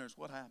yet sinners,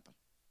 what happened?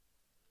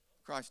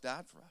 Christ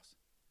died for us.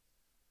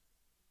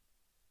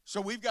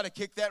 So we've got to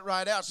kick that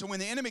right out. So when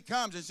the enemy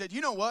comes and said,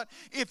 you know what?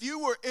 If you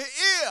were,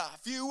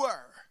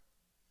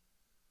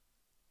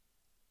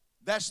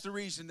 that's the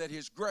reason that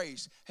His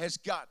grace has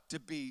got to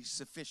be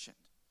sufficient.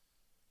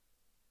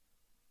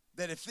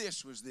 That if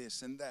this was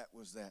this and that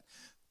was that.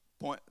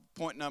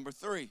 Point number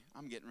 3.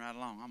 I'm getting right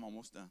along. I'm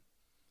almost done.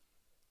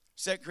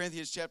 2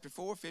 Corinthians chapter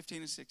 4,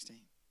 15 and 16.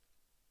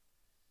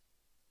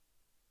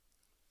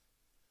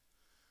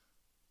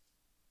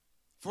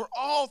 For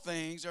all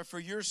things are for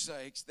your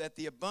sakes, that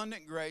the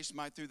abundant grace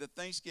might through the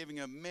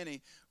thanksgiving of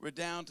many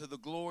redound to the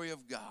glory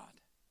of God.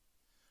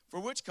 For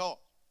which cause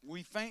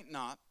we faint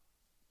not,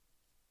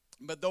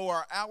 but though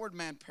our outward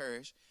man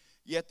perish,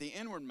 yet the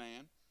inward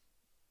man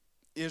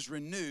is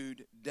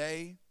renewed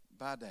day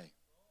by day.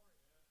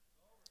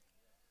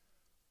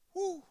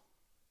 Whew.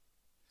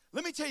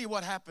 Let me tell you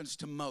what happens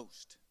to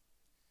most.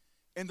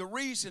 And the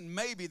reason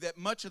maybe that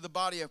much of the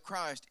body of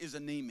Christ is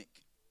anemic,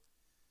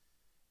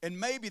 and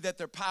maybe that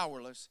they're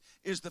powerless,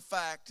 is the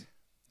fact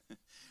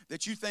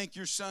that you think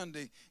your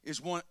Sunday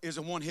is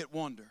a one-hit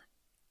wonder.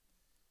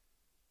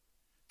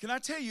 Can I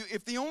tell you,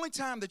 if the only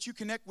time that you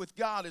connect with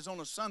God is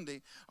on a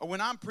Sunday, or when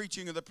I'm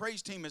preaching, or the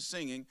praise team is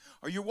singing,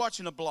 or you're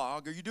watching a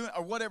blog, or you're doing,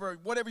 or whatever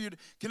you do,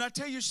 can I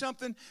tell you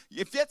something?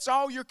 If that's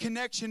all your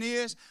connection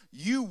is,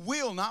 you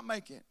will not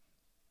make it.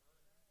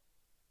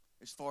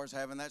 As far as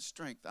having that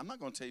strength, I'm not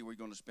going to tell you where you're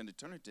going to spend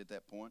eternity at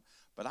that point,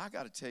 but I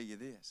got to tell you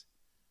this.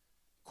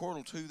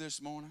 Quarter 2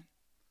 this morning,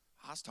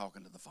 I was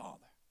talking to the Father.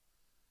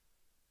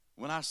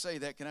 When I say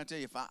that, can I tell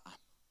you, if I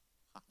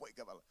wake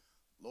up, I'm like,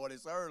 Lord,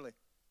 it's early.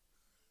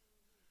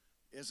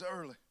 It's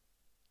early.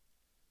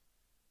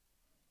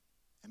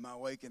 And my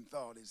waking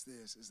thought is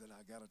this, is that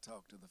I got to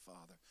talk to the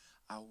Father.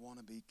 I want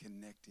to be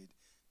connected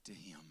to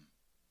Him.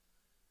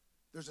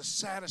 There's a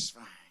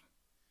satisfying.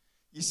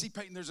 You see,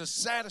 Peyton, there's a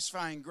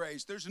satisfying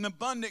grace. There's an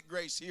abundant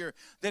grace here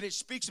that it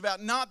speaks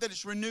about. Not that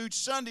it's renewed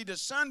Sunday to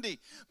Sunday,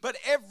 but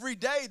every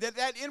day,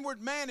 that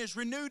inward man is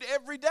renewed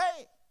every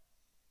day.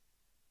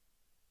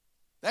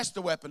 That's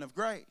the weapon of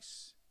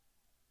grace.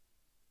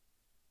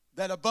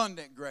 That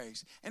abundant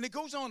grace. And it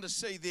goes on to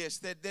say this,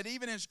 that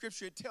even in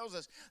Scripture it tells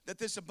us that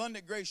this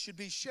abundant grace should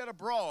be shed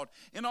abroad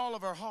in all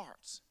of our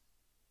hearts.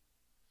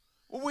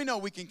 Well, we know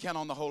we can count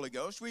on the Holy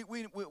Ghost. We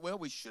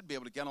should be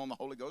able to count on the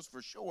Holy Ghost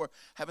for sure.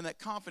 Having that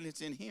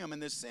confidence in Him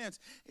in this sense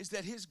is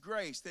that His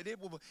grace, that it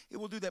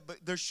will do that. But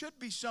there should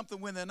be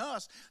something within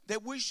us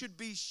that we should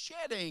be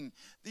shedding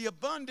the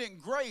abundant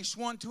grace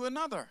one to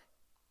another.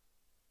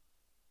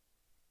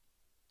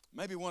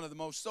 Maybe one of the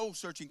most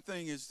soul-searching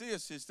things is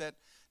this, is that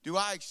do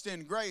I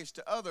extend grace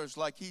to others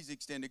like He's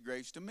extended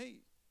grace to me?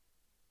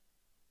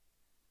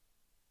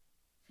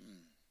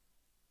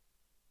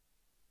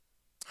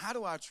 How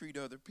do I treat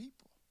other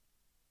people?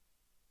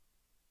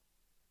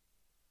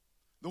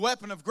 The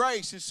weapon of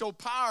grace is so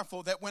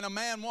powerful that when a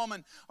man,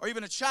 woman, or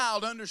even a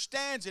child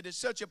understands it at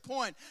such a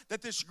point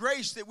that this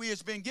grace that we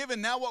has been given,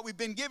 now what we've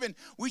been given,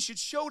 we should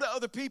show to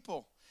other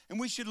people. And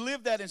we should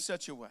live that in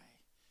such a way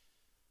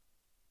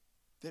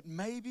that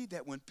maybe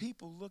that when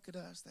people look at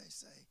us, they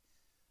say,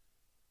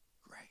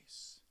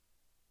 grace.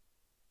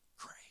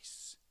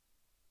 Grace.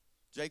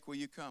 Jake, will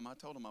you come? I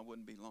told him I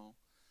wouldn't be long.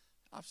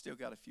 I've still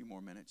got a few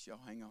more minutes. Y'all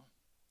hang on.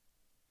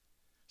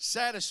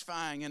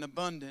 Satisfying and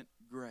abundant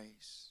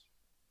grace.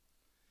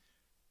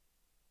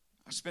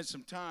 I spent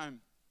some time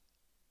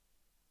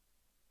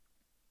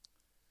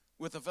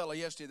with a fellow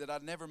yesterday that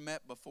I'd never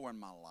met before in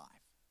my life.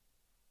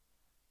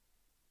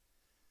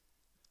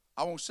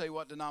 I won't say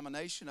what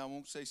denomination, I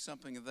won't say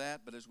something of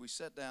that, but as we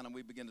sat down and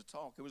we began to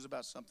talk, it was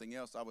about something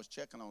else. I was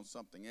checking on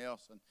something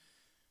else, and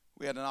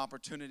we had an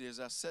opportunity as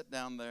I sat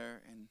down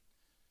there, and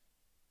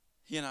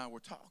he and I were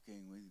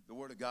talking. The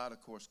Word of God,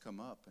 of course, come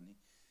up, and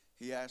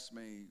he asked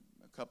me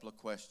a couple of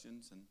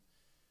questions, and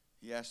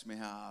he asked me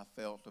how I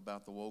felt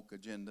about the woke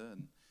agenda,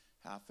 and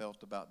how I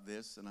felt about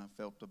this, and I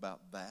felt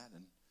about that,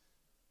 and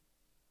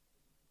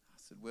I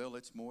said, well,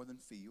 it's more than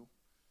feel.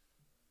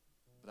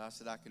 But I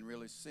said, I can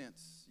really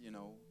sense,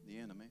 the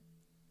enemy.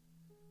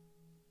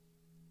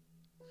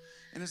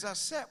 And as I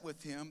sat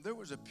with him, there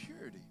was a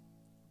purity.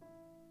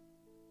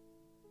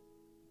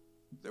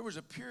 There was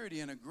a purity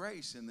and a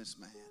grace in this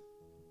man.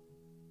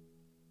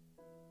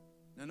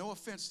 Now, no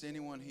offense to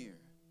anyone here.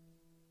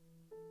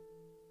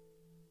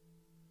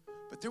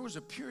 But there was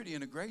a purity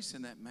and a grace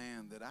in that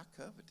man that I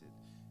coveted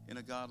in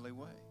a godly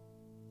way.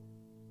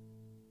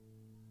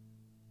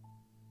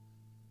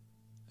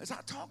 As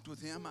I talked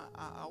with him,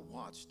 I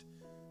watched.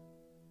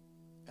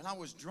 And I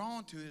was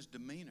drawn to his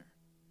demeanor.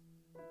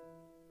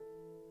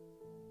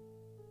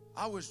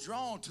 I was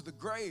drawn to the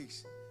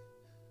grace,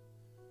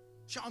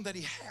 Sean, that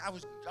he had. I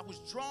was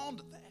drawn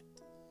to that.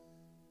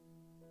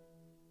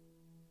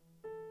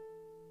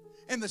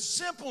 And the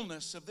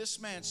simpleness of this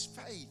man's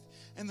faith.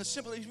 And the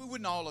simpleness, we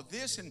wouldn't all of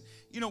this. And,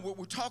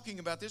 we're talking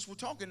about this. We're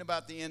talking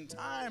about the end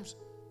times.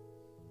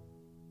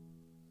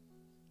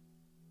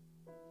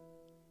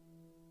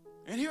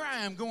 And here I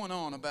am going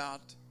on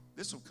about,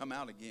 this will come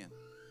out again.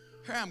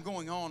 Here I'm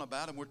going on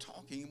about it, and we're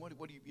talking. What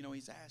do you,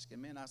 he's asking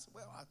me. And I said,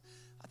 well,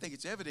 I think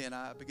it's evident.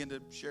 I began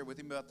to share with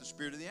him about the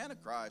spirit of the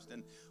Antichrist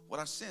and what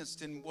I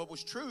sensed and what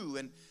was true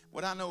and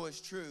what I know is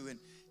true. And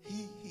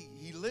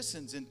he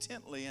listens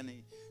intently, and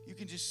you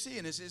can just see,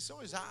 and his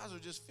eyes are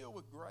just filled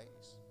with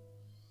grace.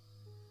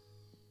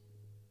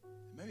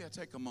 Maybe I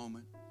take a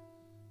moment,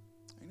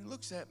 and he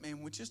looks at me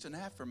with just an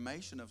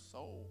affirmation of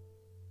soul.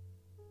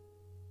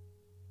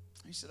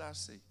 He said, I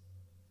see.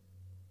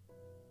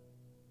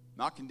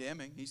 Not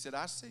condemning. He said,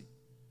 I see.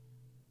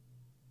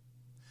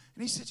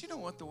 And he said, you know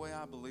what, the way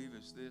I believe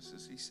is this,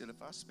 is he said,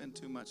 if I spend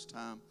too much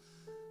time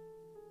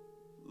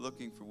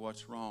looking for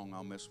what's wrong,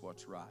 I'll miss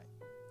what's right.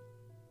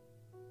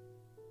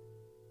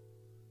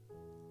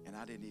 And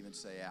I didn't even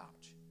say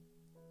ouch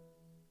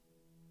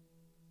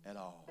at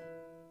all.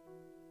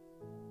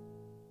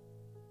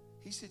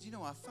 He said,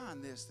 I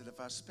find this, that if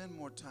I spend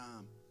more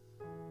time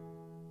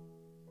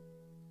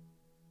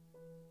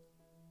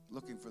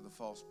looking for the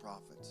false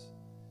prophets,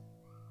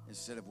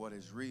 instead of what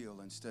is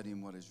real and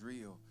studying what is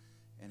real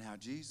and how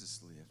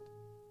Jesus lived,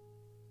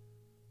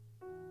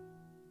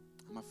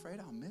 I'm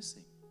afraid I'll miss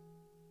him.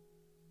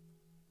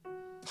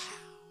 Pow.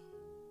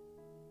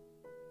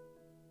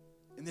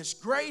 And this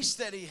grace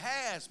that he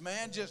has,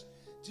 man, just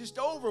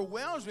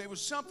overwhelms me. It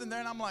was something there,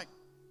 and I'm like,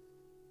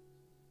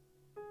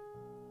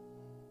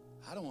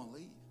 I don't want to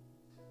leave.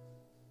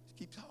 Just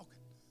keep talking.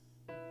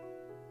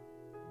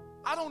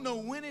 I don't know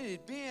when it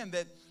had been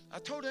that I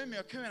told Amy,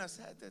 I come in, I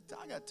said,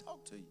 I got to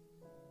talk to you.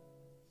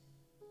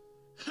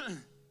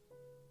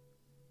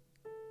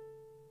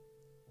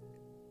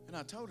 And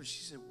I told her,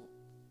 she said,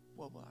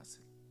 well, I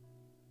said,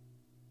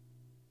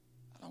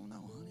 I don't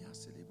know, honey. I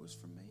said, it was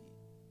for me.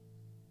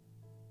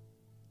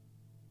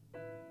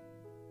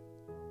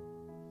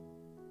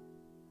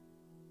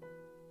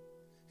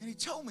 And he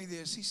told me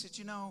this. He said,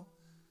 you know,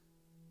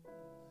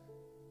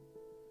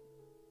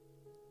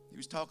 he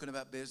was talking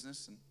about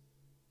business, and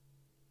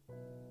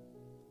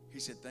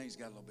he said things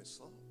got a little bit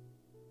slow.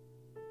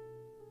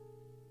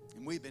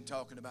 And we've been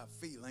talking about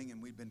feeling,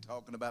 and we've been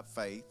talking about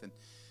faith, and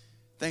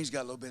things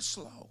got a little bit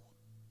slow.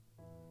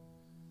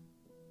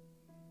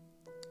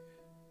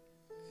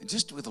 And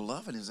just with the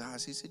love in his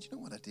eyes, he said, you know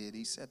what I did?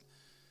 He said,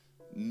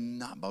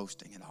 not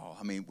boasting at all.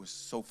 I mean, it was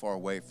so far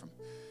away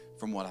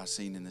from what I've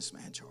seen in this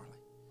man, Charlie.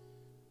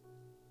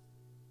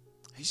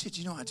 He said,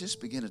 you know, I just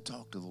began to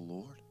talk to the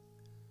Lord.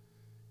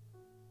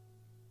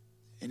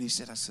 And he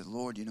said, I said,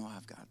 Lord, you know,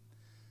 I've got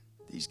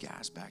these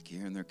guys back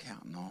here, and they're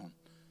counting on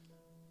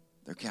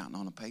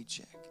a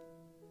paycheck.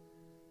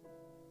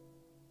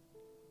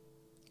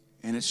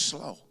 And it's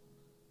slow.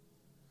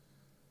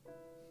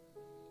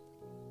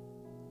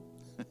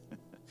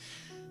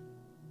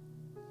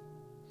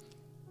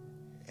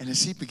 And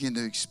as he began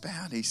to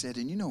expound, he said,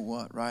 and you know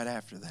what? Right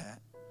after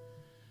that,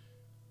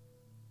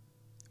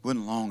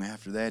 wasn't long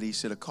after that, he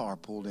said a car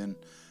pulled in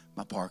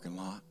my parking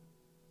lot.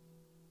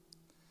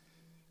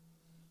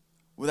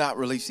 Without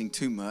releasing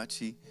too much,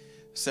 he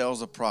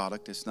sells a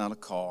product. It's not a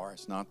car.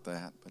 It's not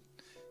that. But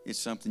it's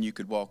something you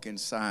could walk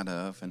inside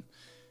of. And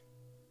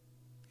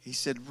he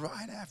said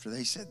right after that,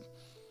 he said,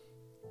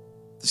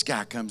 this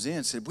guy comes in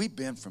and said, we've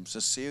been from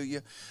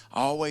Cecilia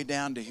all the way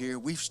down to here.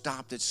 We've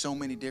stopped at so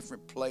many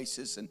different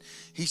places. And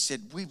he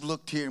said, we've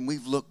looked here and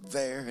we've looked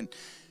there. And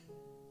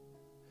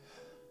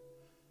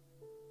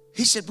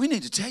he said, we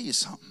need to tell you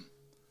something.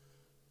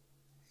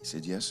 He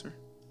said, yes, sir.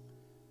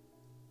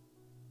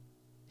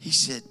 He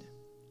said,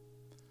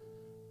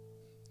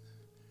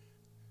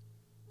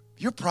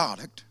 your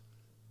product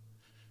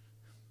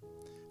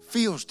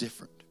feels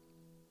different.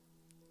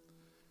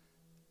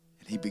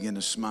 And he began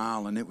to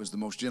smile, and it was the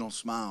most gentle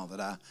smile that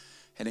I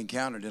had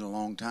encountered in a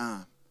long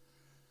time.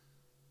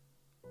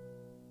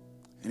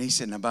 And he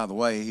said, now, by the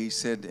way, he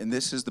said, and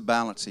this is the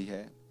balance he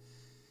had.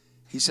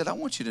 He said, I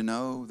want you to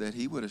know that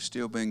he would have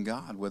still been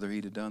God whether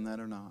he'd have done that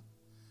or not.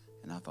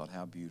 And I thought,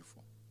 how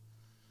beautiful.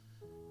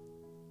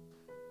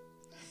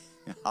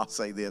 I'll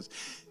say this.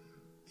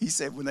 He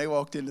said when they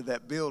walked into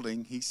that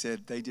building, he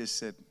said, they just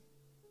said,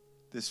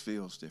 this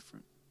feels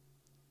different.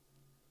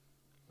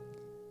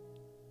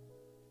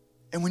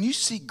 And when you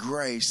see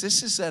grace,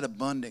 this is that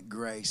abundant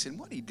grace. And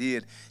what he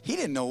did, he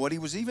didn't know what he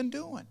was even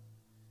doing.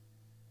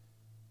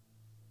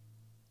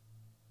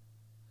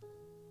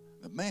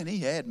 But man, he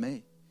had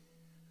me.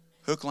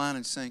 Hook, line,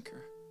 and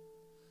sinker.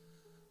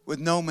 With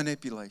no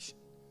manipulation.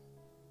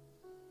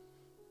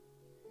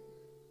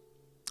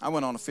 I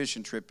went on a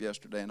fishing trip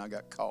yesterday and I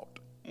got caught.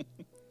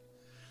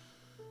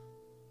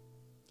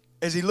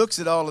 As he looks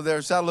at all of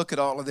this, I look at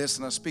all of this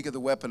and I speak of the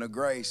weapon of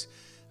grace.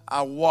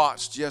 I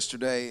watched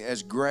yesterday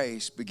as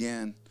grace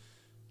began,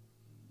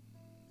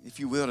 if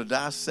you will, to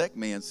dissect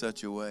me in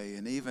such a way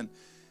and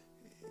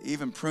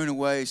even prune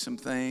away some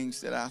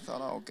things that I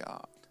thought, oh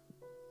God.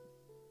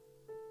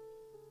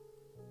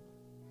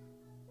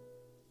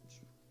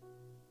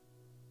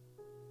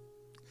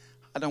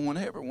 I don't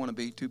ever want to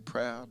be too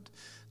proud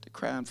to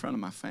cry in front of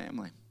my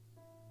family.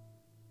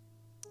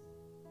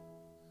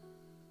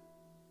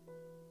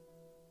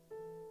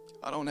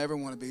 I don't ever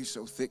want to be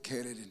so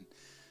thick-headed and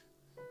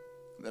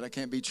that I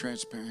can't be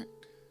transparent.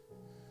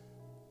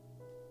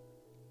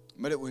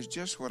 But it was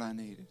just what I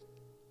needed.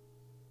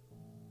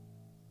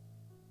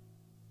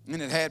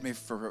 And it had me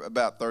for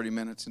about 30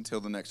 minutes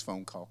until the next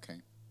phone call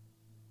came.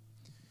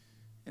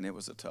 And it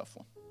was a tough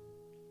one.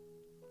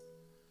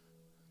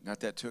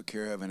 Got that took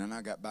care of, and then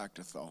I got back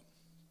to thought.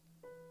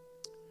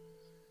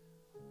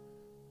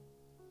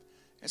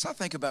 As I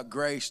think about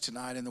grace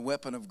tonight and the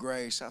weapon of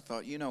grace, I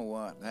thought, you know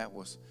what? That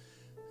was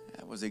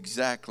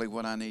exactly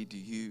what I need to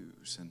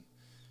use. And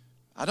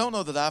I don't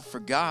know that I've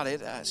forgot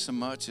it so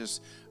much as,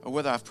 or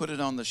whether I've put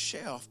it on the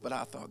shelf, but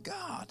I thought,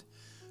 God,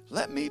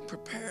 let me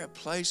prepare a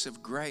place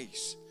of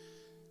grace.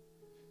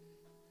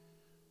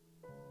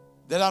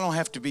 That I don't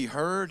have to be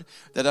heard,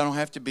 that I don't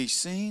have to be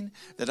seen,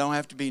 that I don't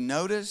have to be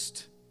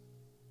noticed.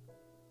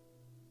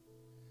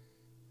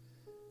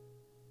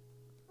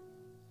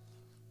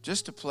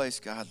 Just a place,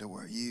 God, to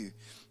where you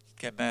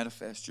can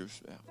manifest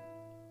yourself.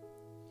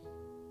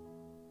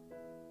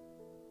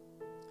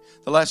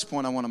 The last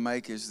point I want to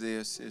make is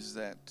this, is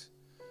that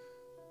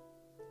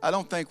I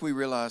don't think we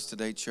realize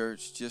today,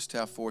 church, just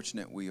how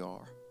fortunate we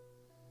are.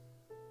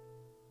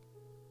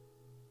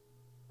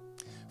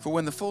 For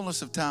when the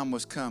fullness of time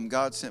was come,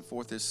 God sent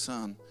forth His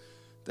Son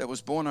that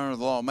was born under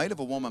the law, made of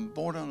a woman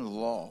born under the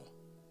law.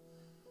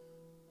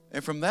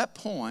 And from that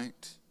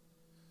point,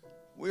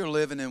 we are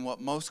living in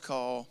what most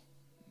call,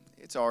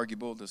 it's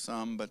arguable to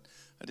some, but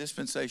a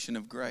dispensation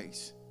of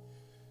grace.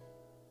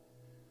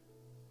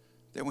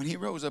 That when he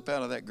rose up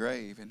out of that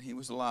grave and he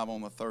was alive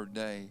on the third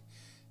day,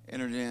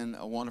 entered in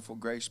a wonderful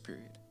grace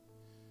period.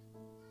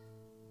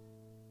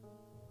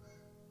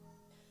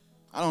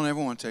 I don't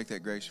ever want to take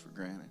that grace for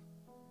granted.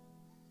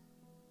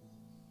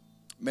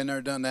 Been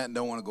there, done that, and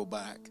don't want to go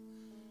back.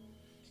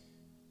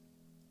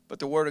 But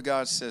the Word of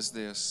God says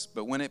this,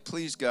 but when it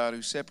pleased God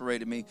who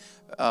separated me,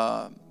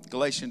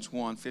 Galatians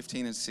 1,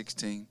 15 and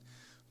 16,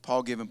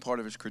 Paul giving part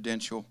of his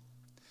credentials.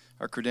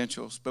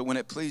 But when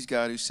it pleased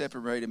God who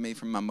separated me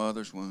from my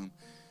mother's womb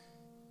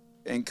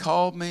and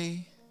called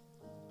me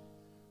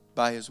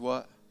by his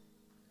what?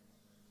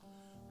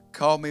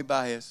 Called me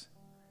by his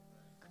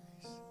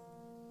grace.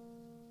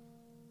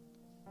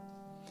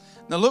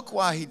 Now look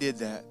why he did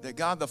that. That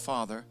God the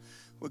Father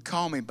would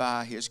call me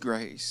by his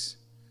grace.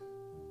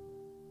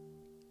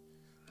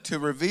 To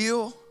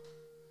reveal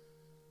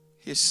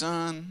his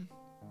Son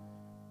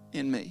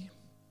in me.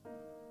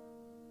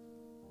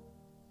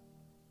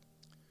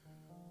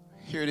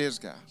 Here it is,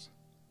 guys.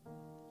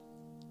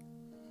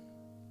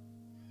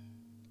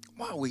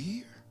 Why are we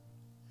here?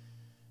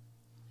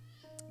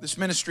 This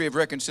ministry of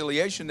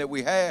reconciliation that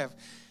we have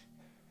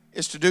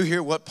is to do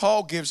here what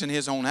Paul gives in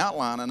his own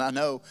outline. And I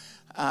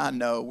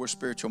know we're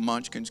spiritual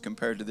munchkins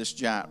compared to this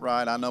giant,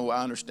 right? I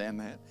understand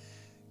that.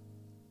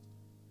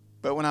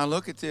 But when I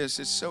look at this,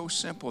 it's so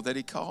simple that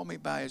he called me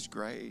by his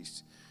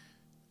grace.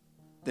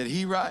 That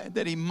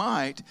he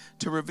might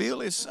to reveal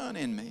his Son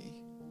in me.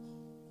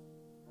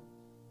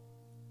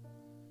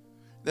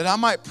 That I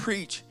might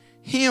preach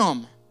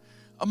him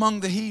among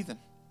the heathen.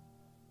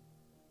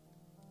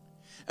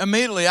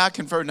 Immediately I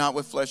conferred not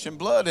with flesh and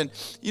blood. And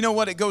you know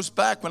what? It goes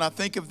back when I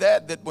think of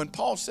that when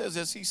Paul says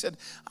this, he said,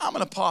 I'm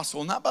an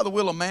apostle, not by the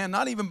will of man,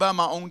 not even by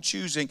my own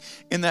choosing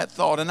in that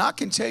thought. And I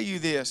can tell you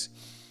this.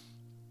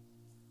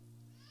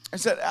 I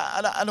said,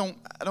 I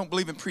don't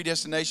believe in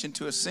predestination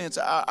to a sense.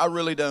 I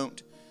really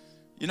don't.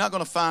 You're not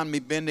going to find me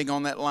bending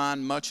on that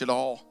line much at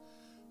all.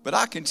 But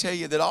I can tell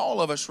you that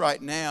all of us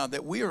right now,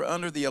 that we are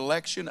under the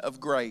election of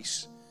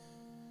grace.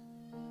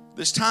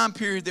 This time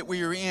period that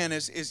we are in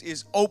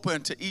is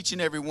open to each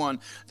and every one.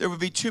 There would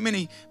be too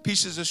many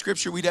pieces of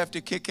scripture we'd have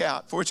to kick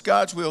out. For it's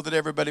God's will that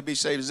everybody be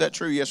saved. Is that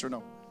true? Yes or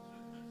no?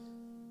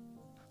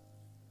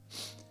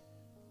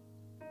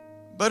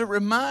 But it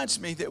reminds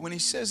me that when he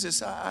says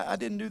this, I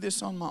didn't do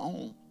this on my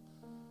own.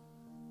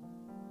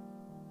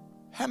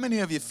 How many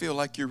of you feel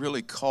like you're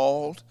really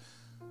called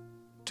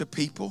to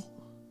people?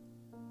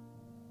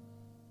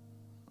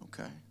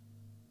 Okay.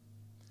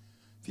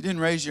 If you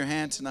didn't raise your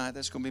hand tonight,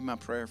 that's going to be my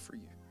prayer for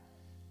you.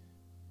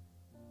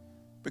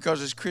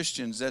 Because as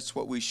Christians, that's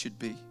what we should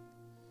be.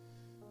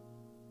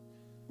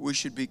 We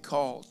should be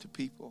called to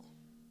people.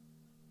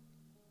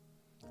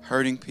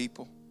 Hurting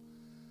people.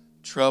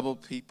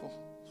 Troubled people.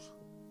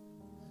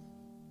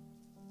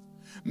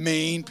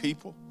 Mean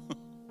people.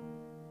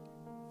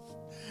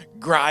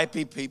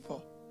 Gripey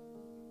people.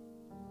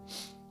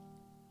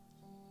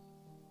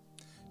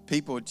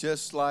 People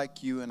just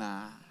like you and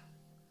I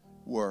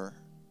were.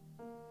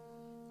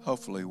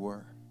 Hopefully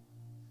were.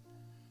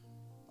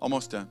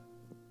 Almost done.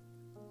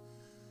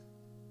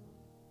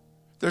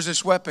 There's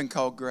this weapon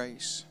called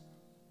grace.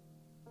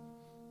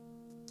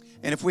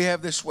 And if we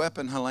have this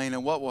weapon, Helena,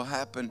 what will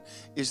happen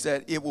is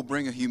that it will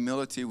bring a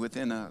humility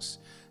within us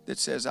that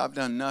says, I've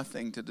done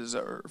nothing to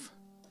deserve.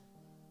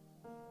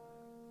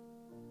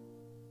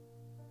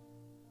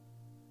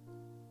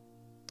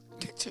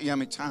 I can't tell you how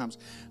many times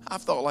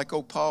I've thought like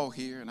old Paul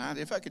here. And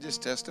if I could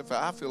just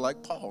testify, I feel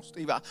like Paul,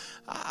 Steve.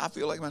 I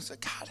feel like myself.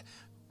 God,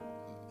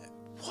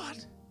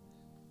 what?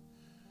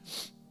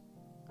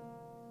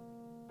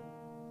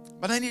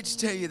 But I need to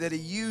tell you that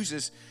he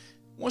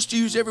wants to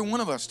use every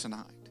one of us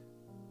tonight.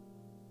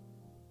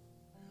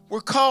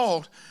 We're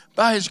called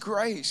by his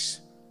grace.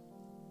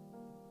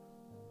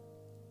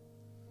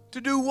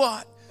 To do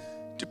what?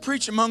 To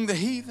preach among the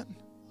heathen.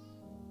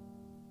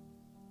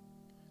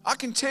 I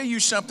can tell you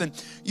something.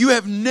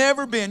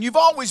 You've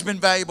always been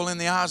valuable in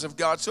the eyes of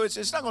God. So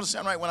it's not going to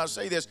sound right when I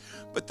say this,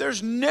 but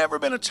there's never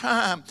been a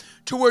time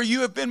to where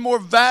you have been more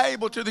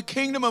valuable to the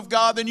kingdom of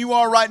God than you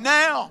are right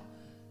now.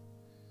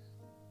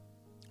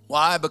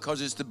 Why?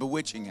 Because it's the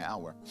bewitching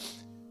hour.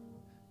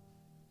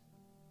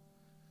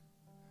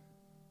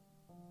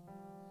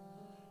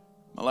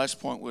 My last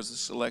point was the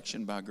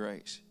selection by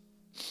grace.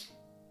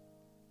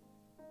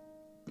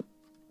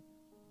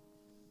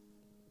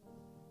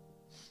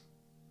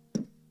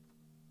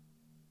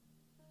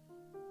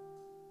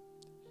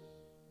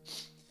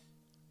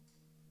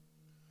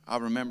 I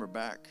remember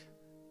back,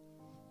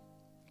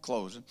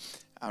 closing,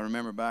 I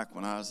remember back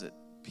when I was at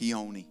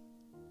Peony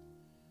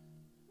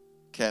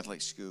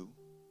Catholic school.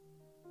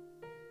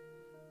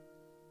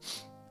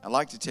 I'd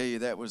like to tell you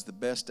that was the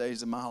best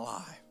days of my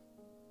life.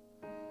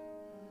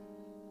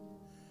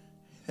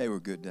 They were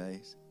good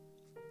days.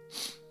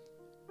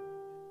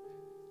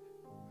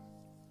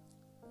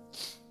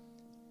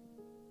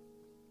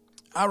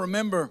 I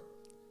remember,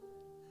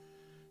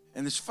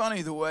 and it's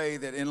funny the way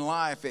that in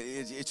life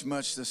it's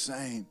much the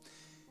same.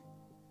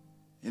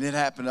 And it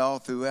happened all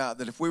throughout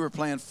that if we were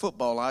playing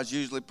football, I was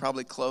usually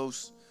probably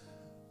close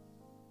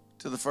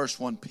to the first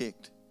one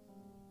picked.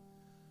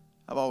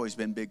 I've always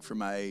been big for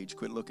my age.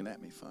 Quit looking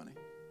at me funny.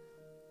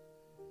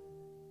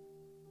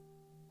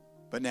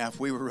 But now if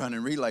we were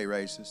running relay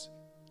races,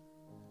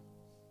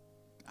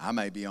 I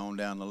may be on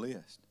down the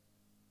list.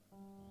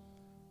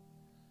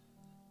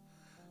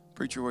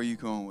 Preacher, where are you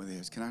going with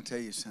this? Can I tell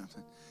you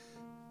something?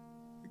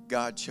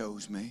 God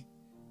chose me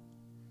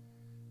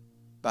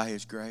by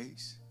His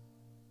grace.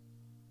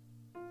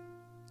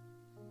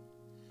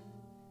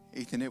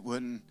 Ethan, it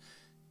wouldn't,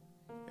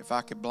 if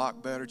I could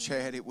block better,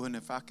 Chad, it wouldn't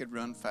if I could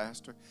run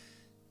faster.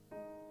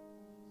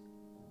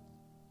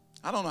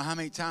 I don't know how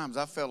many times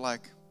I felt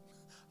like,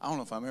 I don't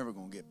know if I'm ever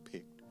going to get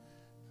picked.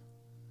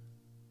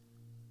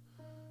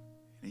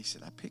 And He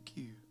said, I pick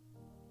you.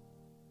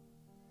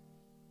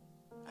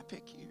 I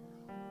pick you.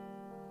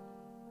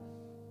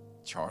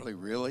 Charlie,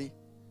 really?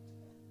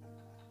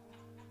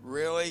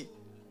 Really?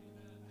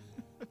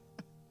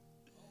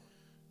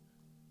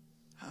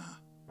 Huh?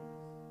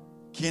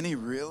 Kenny,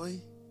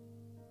 really?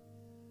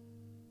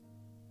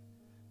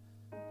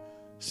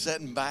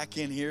 Sitting back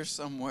in here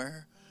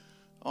somewhere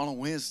on a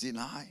Wednesday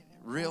night?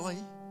 Really?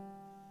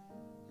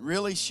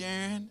 Really,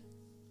 Sharon?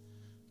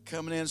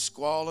 Coming in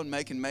squalling,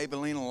 making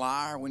Maybelline a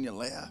liar when you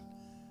left?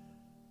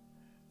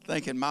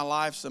 Thinking my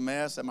life's a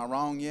mess. Am I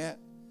wrong yet?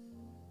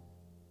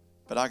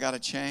 But I got to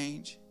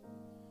change.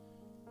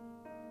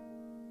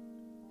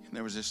 And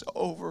there was this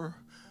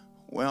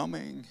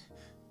overwhelming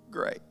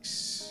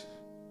grace.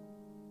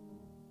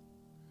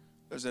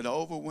 There's that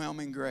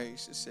overwhelming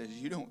grace that says,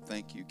 you don't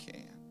think you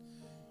can,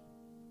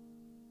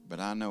 but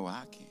I know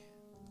I can.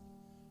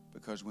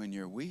 Because when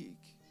you're weak,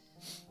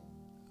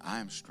 I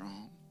am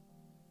strong.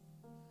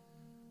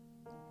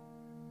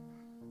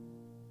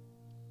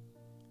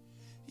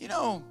 You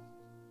know,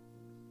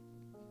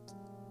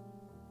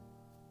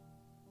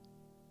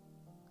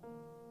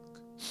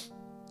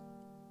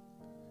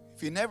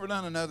 if you've never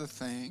done another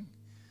thing,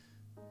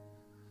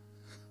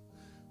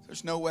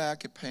 there's no way I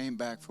could pay Him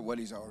back for what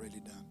He's already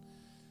done.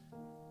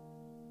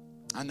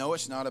 I know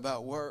it's not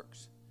about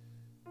works.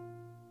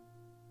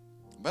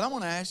 But I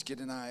want to ask you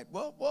tonight,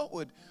 what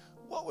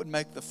would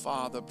make the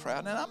Father proud?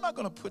 And I'm not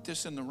going to put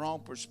this in the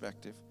wrong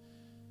perspective.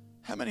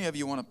 How many of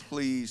you want to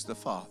please the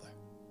Father?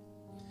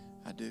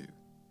 I do.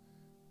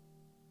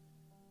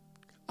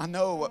 I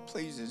know what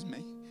pleases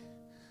me.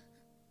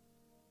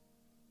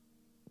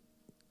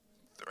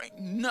 There ain't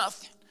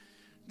nothing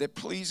that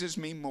pleases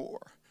me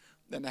more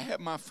than to have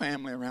my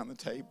family around the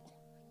table.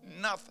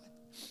 Nothing.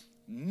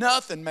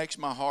 Nothing makes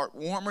my heart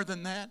warmer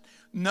than that.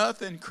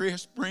 Nothing,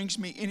 Chris, brings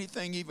me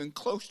anything even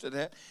close to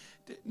that.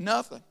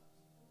 Nothing.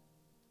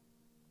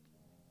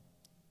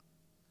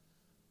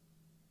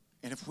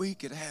 And if we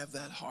could have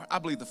that heart, I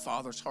believe the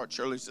Father's heart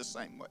surely is the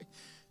same way.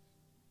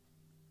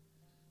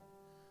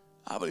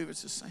 I believe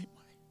it's the same way.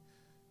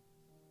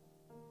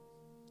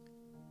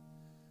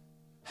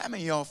 How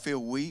many of y'all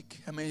feel weak?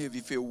 How many of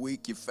you feel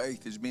weak? Your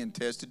faith is being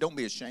tested. Don't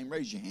be ashamed.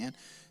 Raise your hand.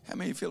 How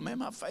many of you feel, man,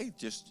 my faith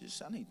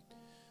I need.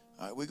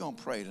 All right, we're going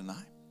to pray tonight.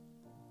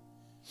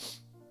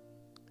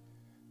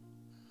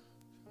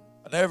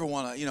 I never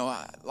want to, a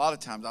lot of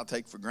times I'll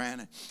take for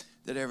granted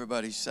that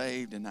everybody's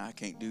saved, and I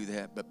can't do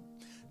that. But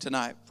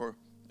tonight,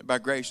 by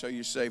grace are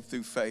you saved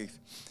through faith.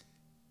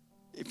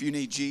 If you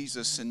need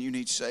Jesus and you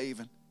need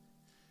saving,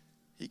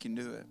 He can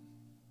do it.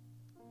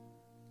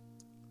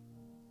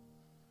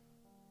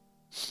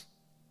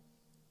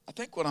 I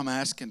think what I'm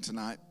asking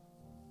tonight,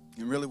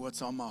 and really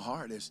what's on my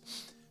heart is,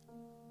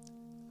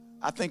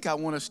 I think I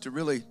want us to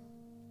really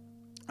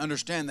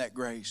understand that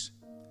grace.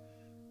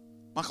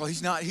 Michael,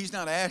 he's not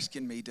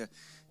asking me to,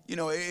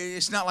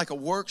 it's not like a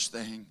works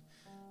thing.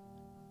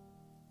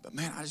 But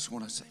man, I just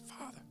want to say,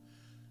 Father,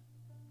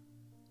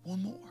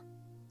 one more.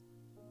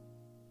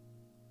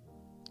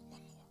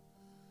 One more.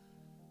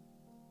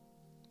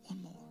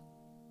 One more.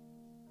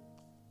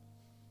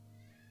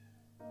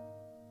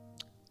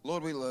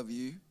 Lord, we love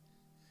you.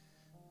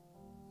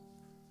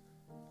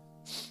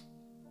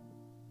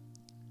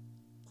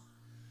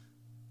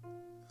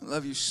 I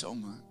love you so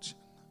much.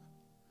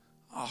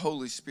 Our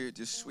Holy Spirit,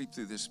 just sweep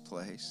through this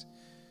place.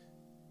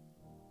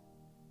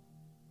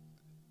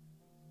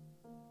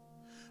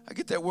 I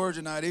get that word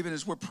tonight, even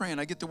as we're praying.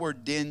 I get the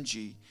word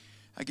dingy.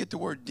 I get the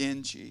word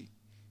dingy.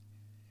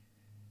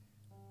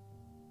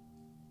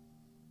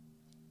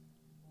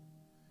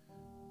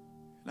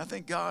 And I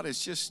think God is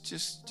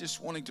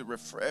just wanting to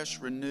refresh,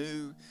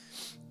 renew.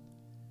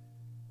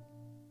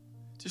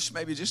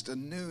 Maybe just a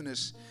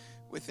newness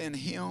within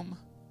Him.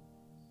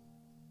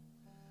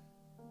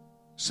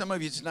 Some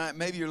of you tonight,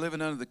 maybe you're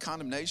living under the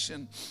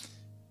condemnation.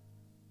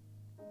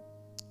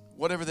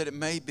 Whatever that it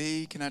may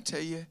be, can I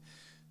tell you?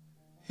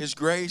 His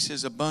grace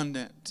is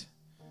abundant.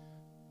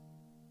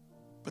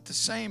 But the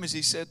same as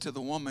He said to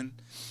the woman,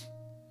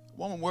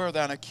 woman, where are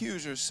thine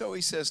accusers? So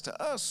He says to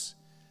us,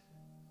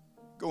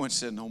 go and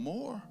sin no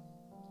more.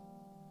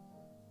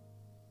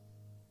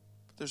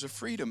 But there's a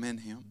freedom in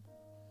Him.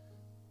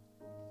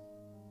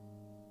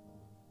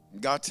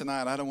 God,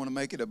 tonight, I don't want to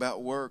make it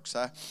about works.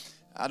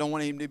 I don't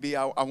want Him to be,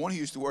 I want to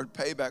use the word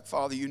payback.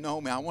 Father, you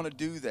know me. I want to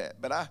do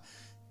that. But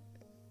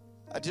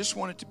I just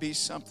want it to be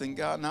something,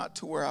 God, not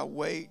to where I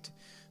wait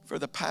for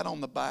the pat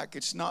on the back.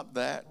 It's not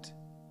that.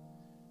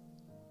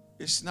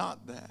 It's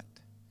not that.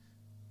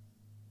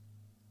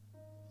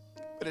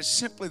 But it's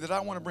simply that I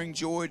want to bring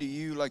joy to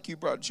you like you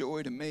brought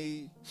joy to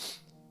me.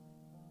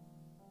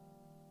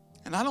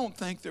 And I don't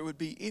think there would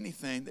be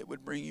anything that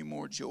would bring you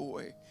more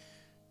joy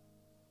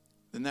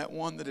than that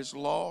one that is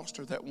lost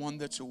or that one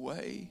that's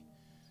away.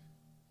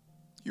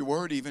 Your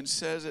word even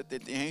says it,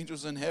 that the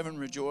angels in heaven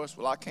rejoice.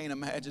 Well, I can't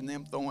imagine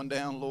them throwing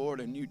down, Lord,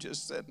 and you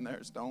just sitting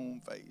there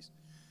stone faced.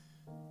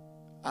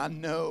 I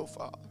know,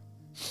 Father.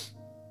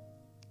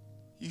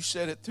 You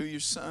said it through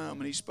your Son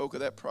when He spoke of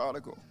that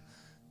prodigal.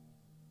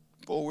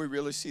 Boy, we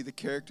really see the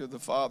character of the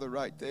Father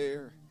right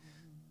there.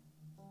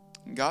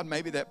 And God,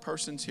 maybe that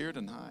person's here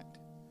tonight.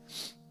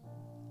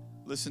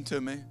 Listen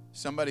to me.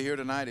 Somebody here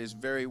tonight is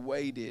very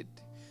weighted.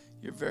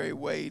 You're very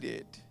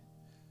weighted.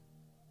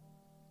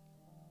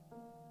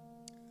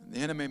 The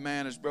enemy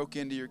man has broke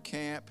into your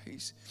camp.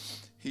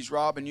 He's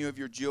robbing you of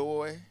your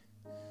joy.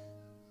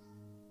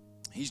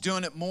 He's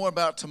doing it more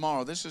about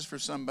tomorrow. This is for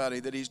somebody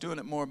that he's doing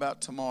it more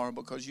about tomorrow,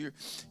 because you're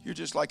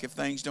just like, if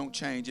things don't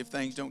change, if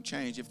things don't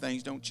change, if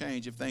things don't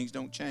change, if things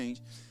don't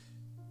change.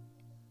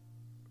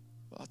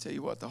 Well, I'll tell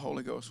you what, the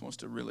Holy Ghost wants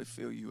to really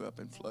fill you up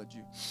and flood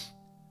you.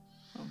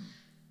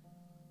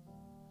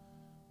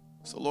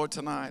 So Lord,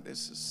 tonight,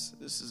 this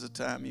is a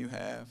time you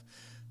have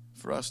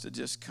for us to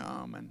just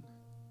come and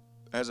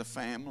as a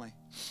family.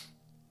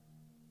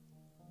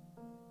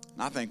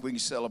 And I think we can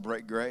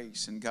celebrate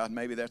grace. And God,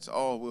 maybe that's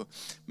all.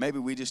 Maybe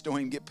we just don't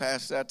even get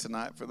past that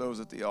tonight for those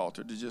at the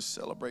altar, to just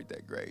celebrate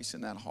that grace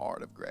and that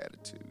heart of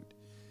gratitude.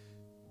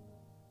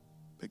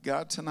 But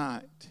God,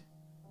 tonight,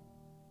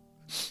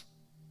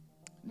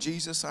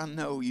 Jesus, I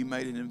know you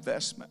made an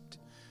investment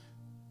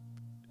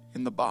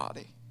in the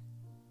body.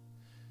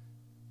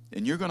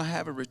 And you're going to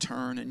have a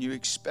return, and you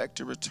expect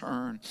a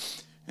return.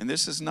 And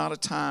this is not a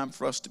time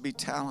for us to be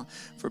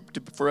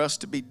for us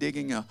to be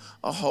digging a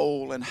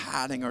hole and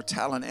hiding our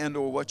talent and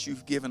or what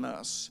you've given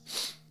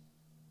us.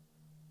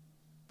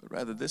 But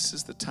rather, this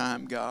is the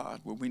time,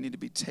 God, where we need to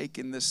be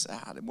taking this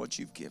out and what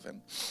you've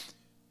given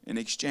and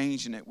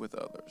exchanging it with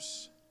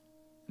others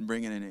and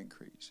bringing an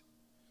increase.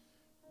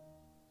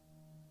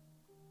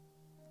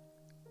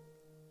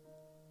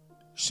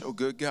 So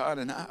good, God,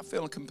 and I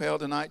feel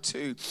compelled tonight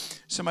too.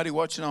 Somebody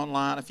watching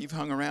online, if you've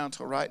hung around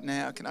till right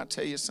now, can I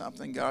tell you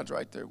something? God's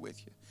right there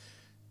with you.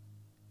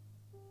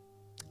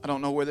 I don't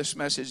know where this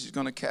message is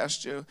going to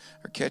cast you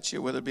or catch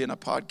you, whether it be in a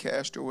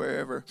podcast or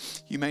wherever.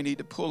 You may need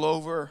to pull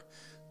over.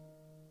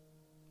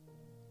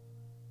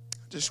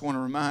 I just want to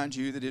remind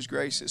you that His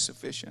grace is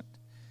sufficient.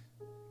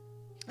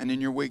 And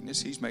in your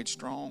weakness, He's made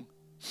strong.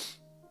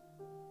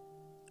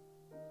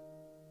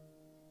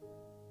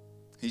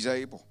 He's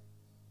able.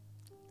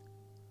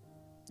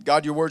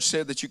 God, your word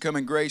said that you come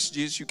in grace.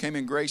 Jesus, you came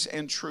in grace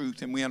and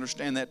truth, and we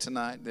understand that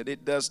tonight, that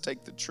it does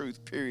take the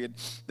truth, period.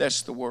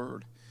 That's the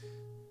word.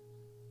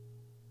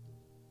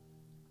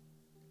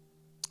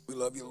 We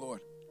love you, Lord.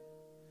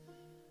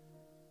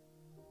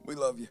 We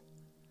love you.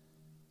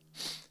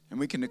 And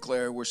we can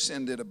declare where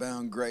sin did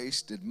abound,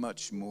 grace did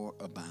much more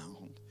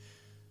abound.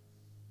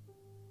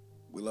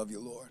 We love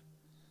you, Lord.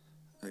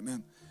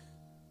 Amen.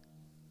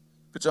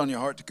 If it's on your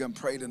heart to come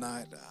pray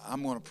tonight,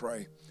 I'm going to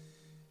pray.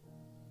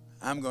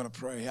 I'm going to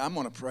pray. I'm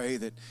going to pray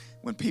that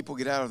when people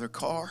get out of their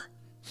car,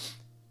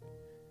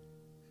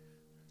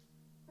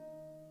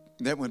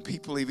 that when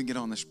people even get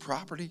on this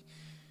property,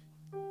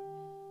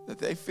 that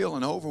they feel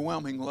an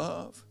overwhelming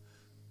love.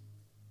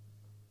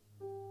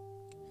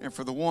 And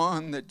for the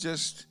one that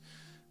just,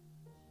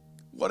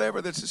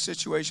 whatever that's the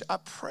situation, I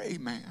pray,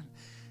 man,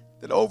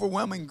 that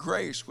overwhelming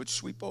grace would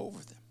sweep over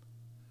them.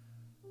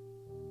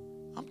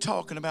 I'm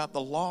talking about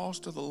the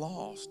lost of the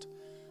lost.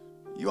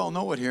 You all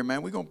know it here,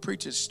 man. We're going to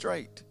preach it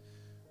straight.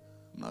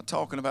 I'm not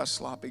talking about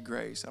sloppy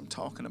grace. I'm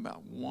talking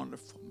about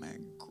wonderful,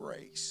 man,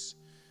 grace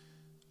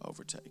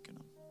overtaking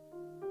them.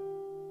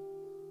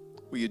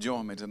 Will you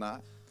join me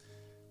tonight?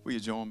 Will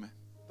you join me?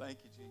 Thank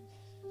you, Jesus.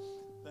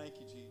 Thank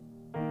you, Jesus.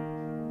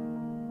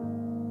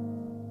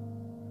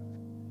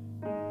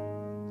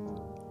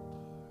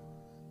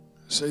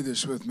 Say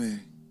this with me.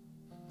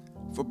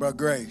 For by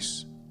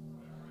grace,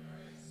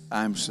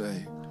 I am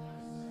saved.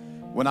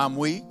 When I'm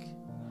weak,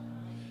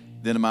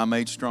 then am I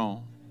made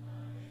strong.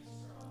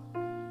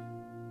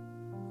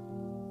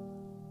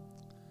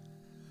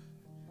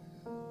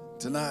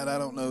 Tonight, I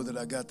don't know that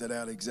I got that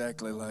out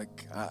exactly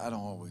like I don't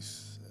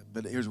always,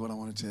 but here's what I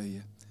want to tell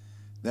you.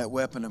 That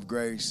weapon of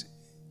grace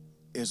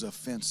is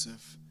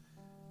offensive.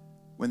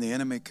 When the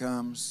enemy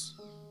comes,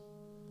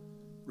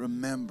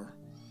 remember,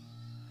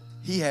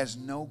 he has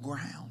no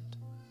ground.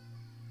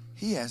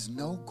 He has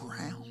no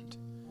ground.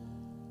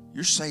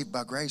 You're saved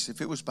by grace.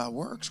 If it was by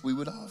works, we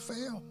would all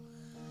fail.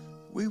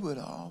 We would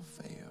all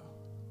fail.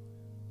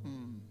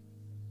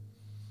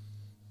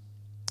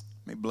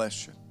 May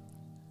bless you.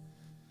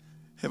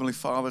 Heavenly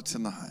Father,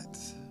 tonight,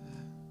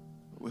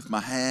 with my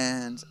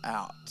hands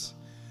out,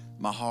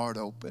 my heart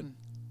open,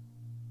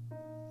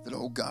 that,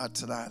 oh God,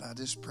 tonight I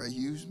just pray,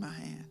 use my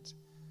hands.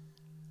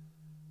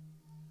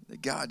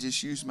 That God,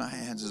 just use my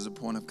hands as a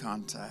point of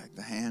contact,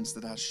 the hands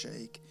that I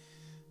shake.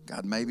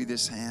 God, maybe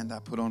this hand I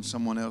put on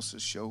someone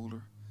else's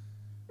shoulder.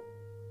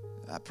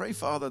 I pray,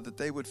 Father, that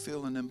they would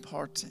feel an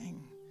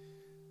imparting,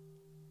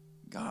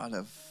 God,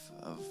 of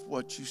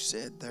what you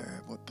said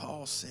there, what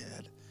Paul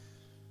said.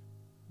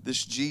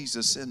 This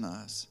Jesus in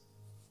us.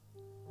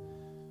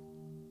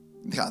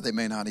 God, they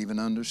may not even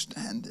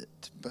understand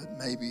it, but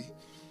maybe,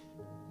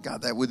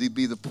 God, that would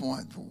be the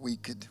point where we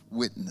could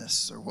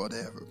witness or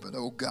whatever. But,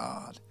 oh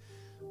God,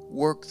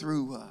 work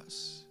through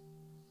us.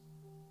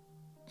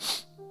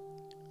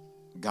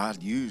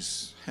 God,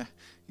 use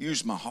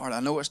my heart. I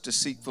know it's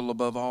deceitful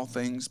above all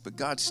things, but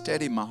God,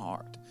 steady my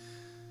heart.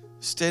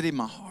 Steady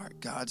my heart,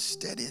 God,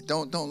 steady it.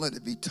 Don't let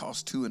it be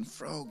tossed to and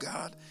fro,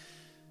 God.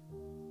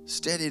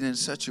 Steady it in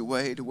such a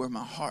way to where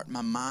my heart,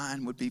 my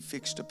mind would be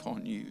fixed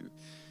upon you.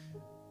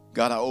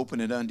 God, I open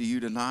it unto you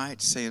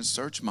tonight, saying,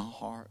 search my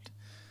heart.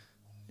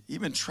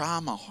 Even try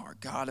my heart,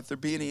 God. If there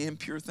be any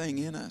impure thing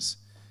in us,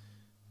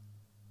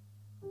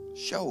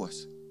 show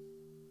us.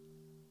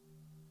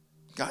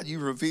 God,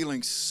 you're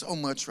revealing so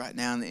much right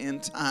now in the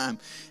end time.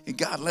 And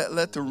God,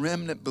 let the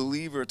remnant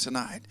believer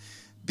tonight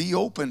be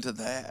open to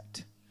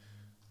that.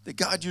 That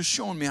God, you're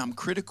showing me I'm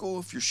critical.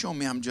 If you're showing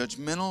me I'm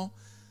judgmental.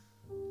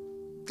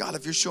 God,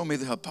 if you're showing me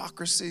the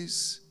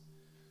hypocrisies,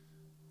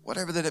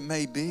 whatever that it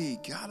may be,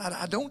 God,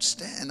 I don't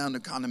stand under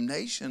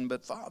condemnation.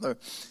 But Father,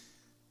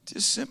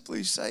 just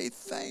simply say,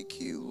 thank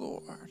you,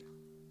 Lord.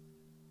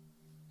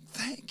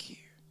 Thank you.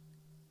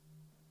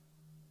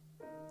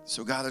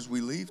 So God, as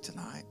we leave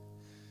tonight,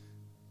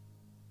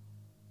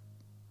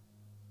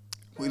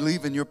 we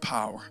leave in your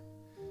power.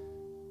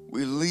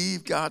 We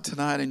leave, God,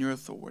 tonight in your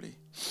authority.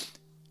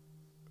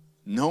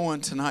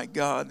 Knowing tonight,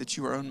 God, that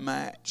you are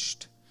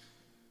unmatched.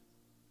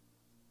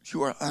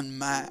 You are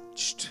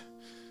unmatched.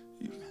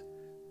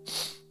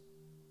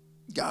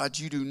 God,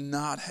 you do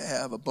not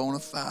have a bona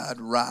fide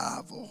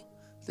rival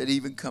that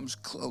even comes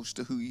close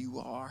to who you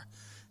are.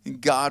 And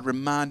God,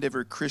 remind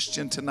every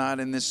Christian tonight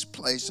in this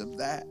place of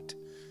that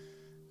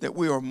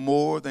we are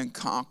more than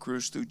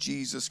conquerors through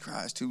Jesus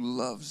Christ who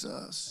loves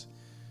us.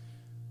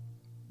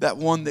 That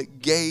one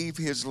that gave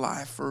his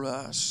life for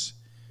us.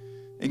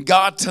 And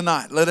God,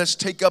 tonight, let us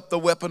take up the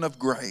weapon of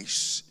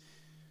grace.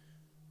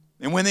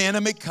 And when the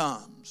enemy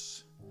comes,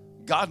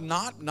 God,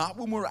 not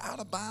when we're out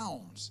of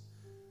bounds.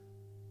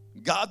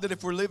 God, that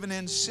if we're living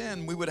in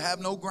sin, we would have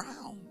no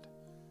ground.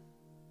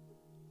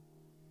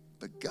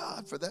 But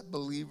God, for that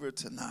believer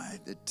tonight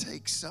that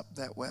takes up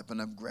that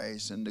weapon of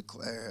grace and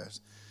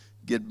declares,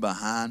 get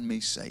behind me,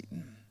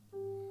 Satan.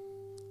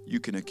 You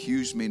can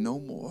accuse me no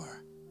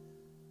more.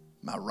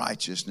 My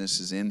righteousness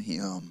is in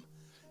him,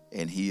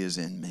 and he is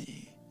in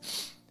me.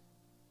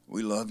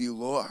 We love you,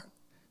 Lord.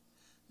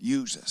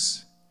 Use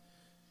us.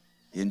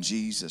 In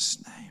Jesus'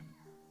 name,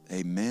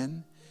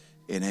 amen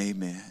and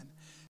amen.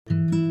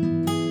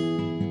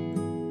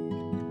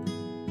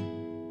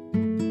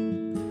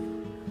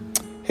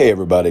 Hey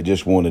everybody,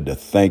 just wanted to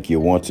thank you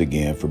once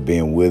again for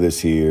being with us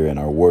here in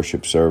our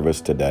worship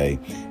service today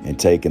and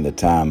taking the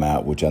time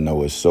out, which I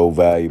know is so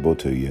valuable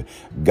to you.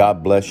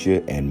 God bless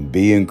you and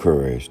be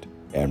encouraged.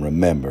 And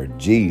remember,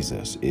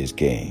 Jesus is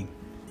King.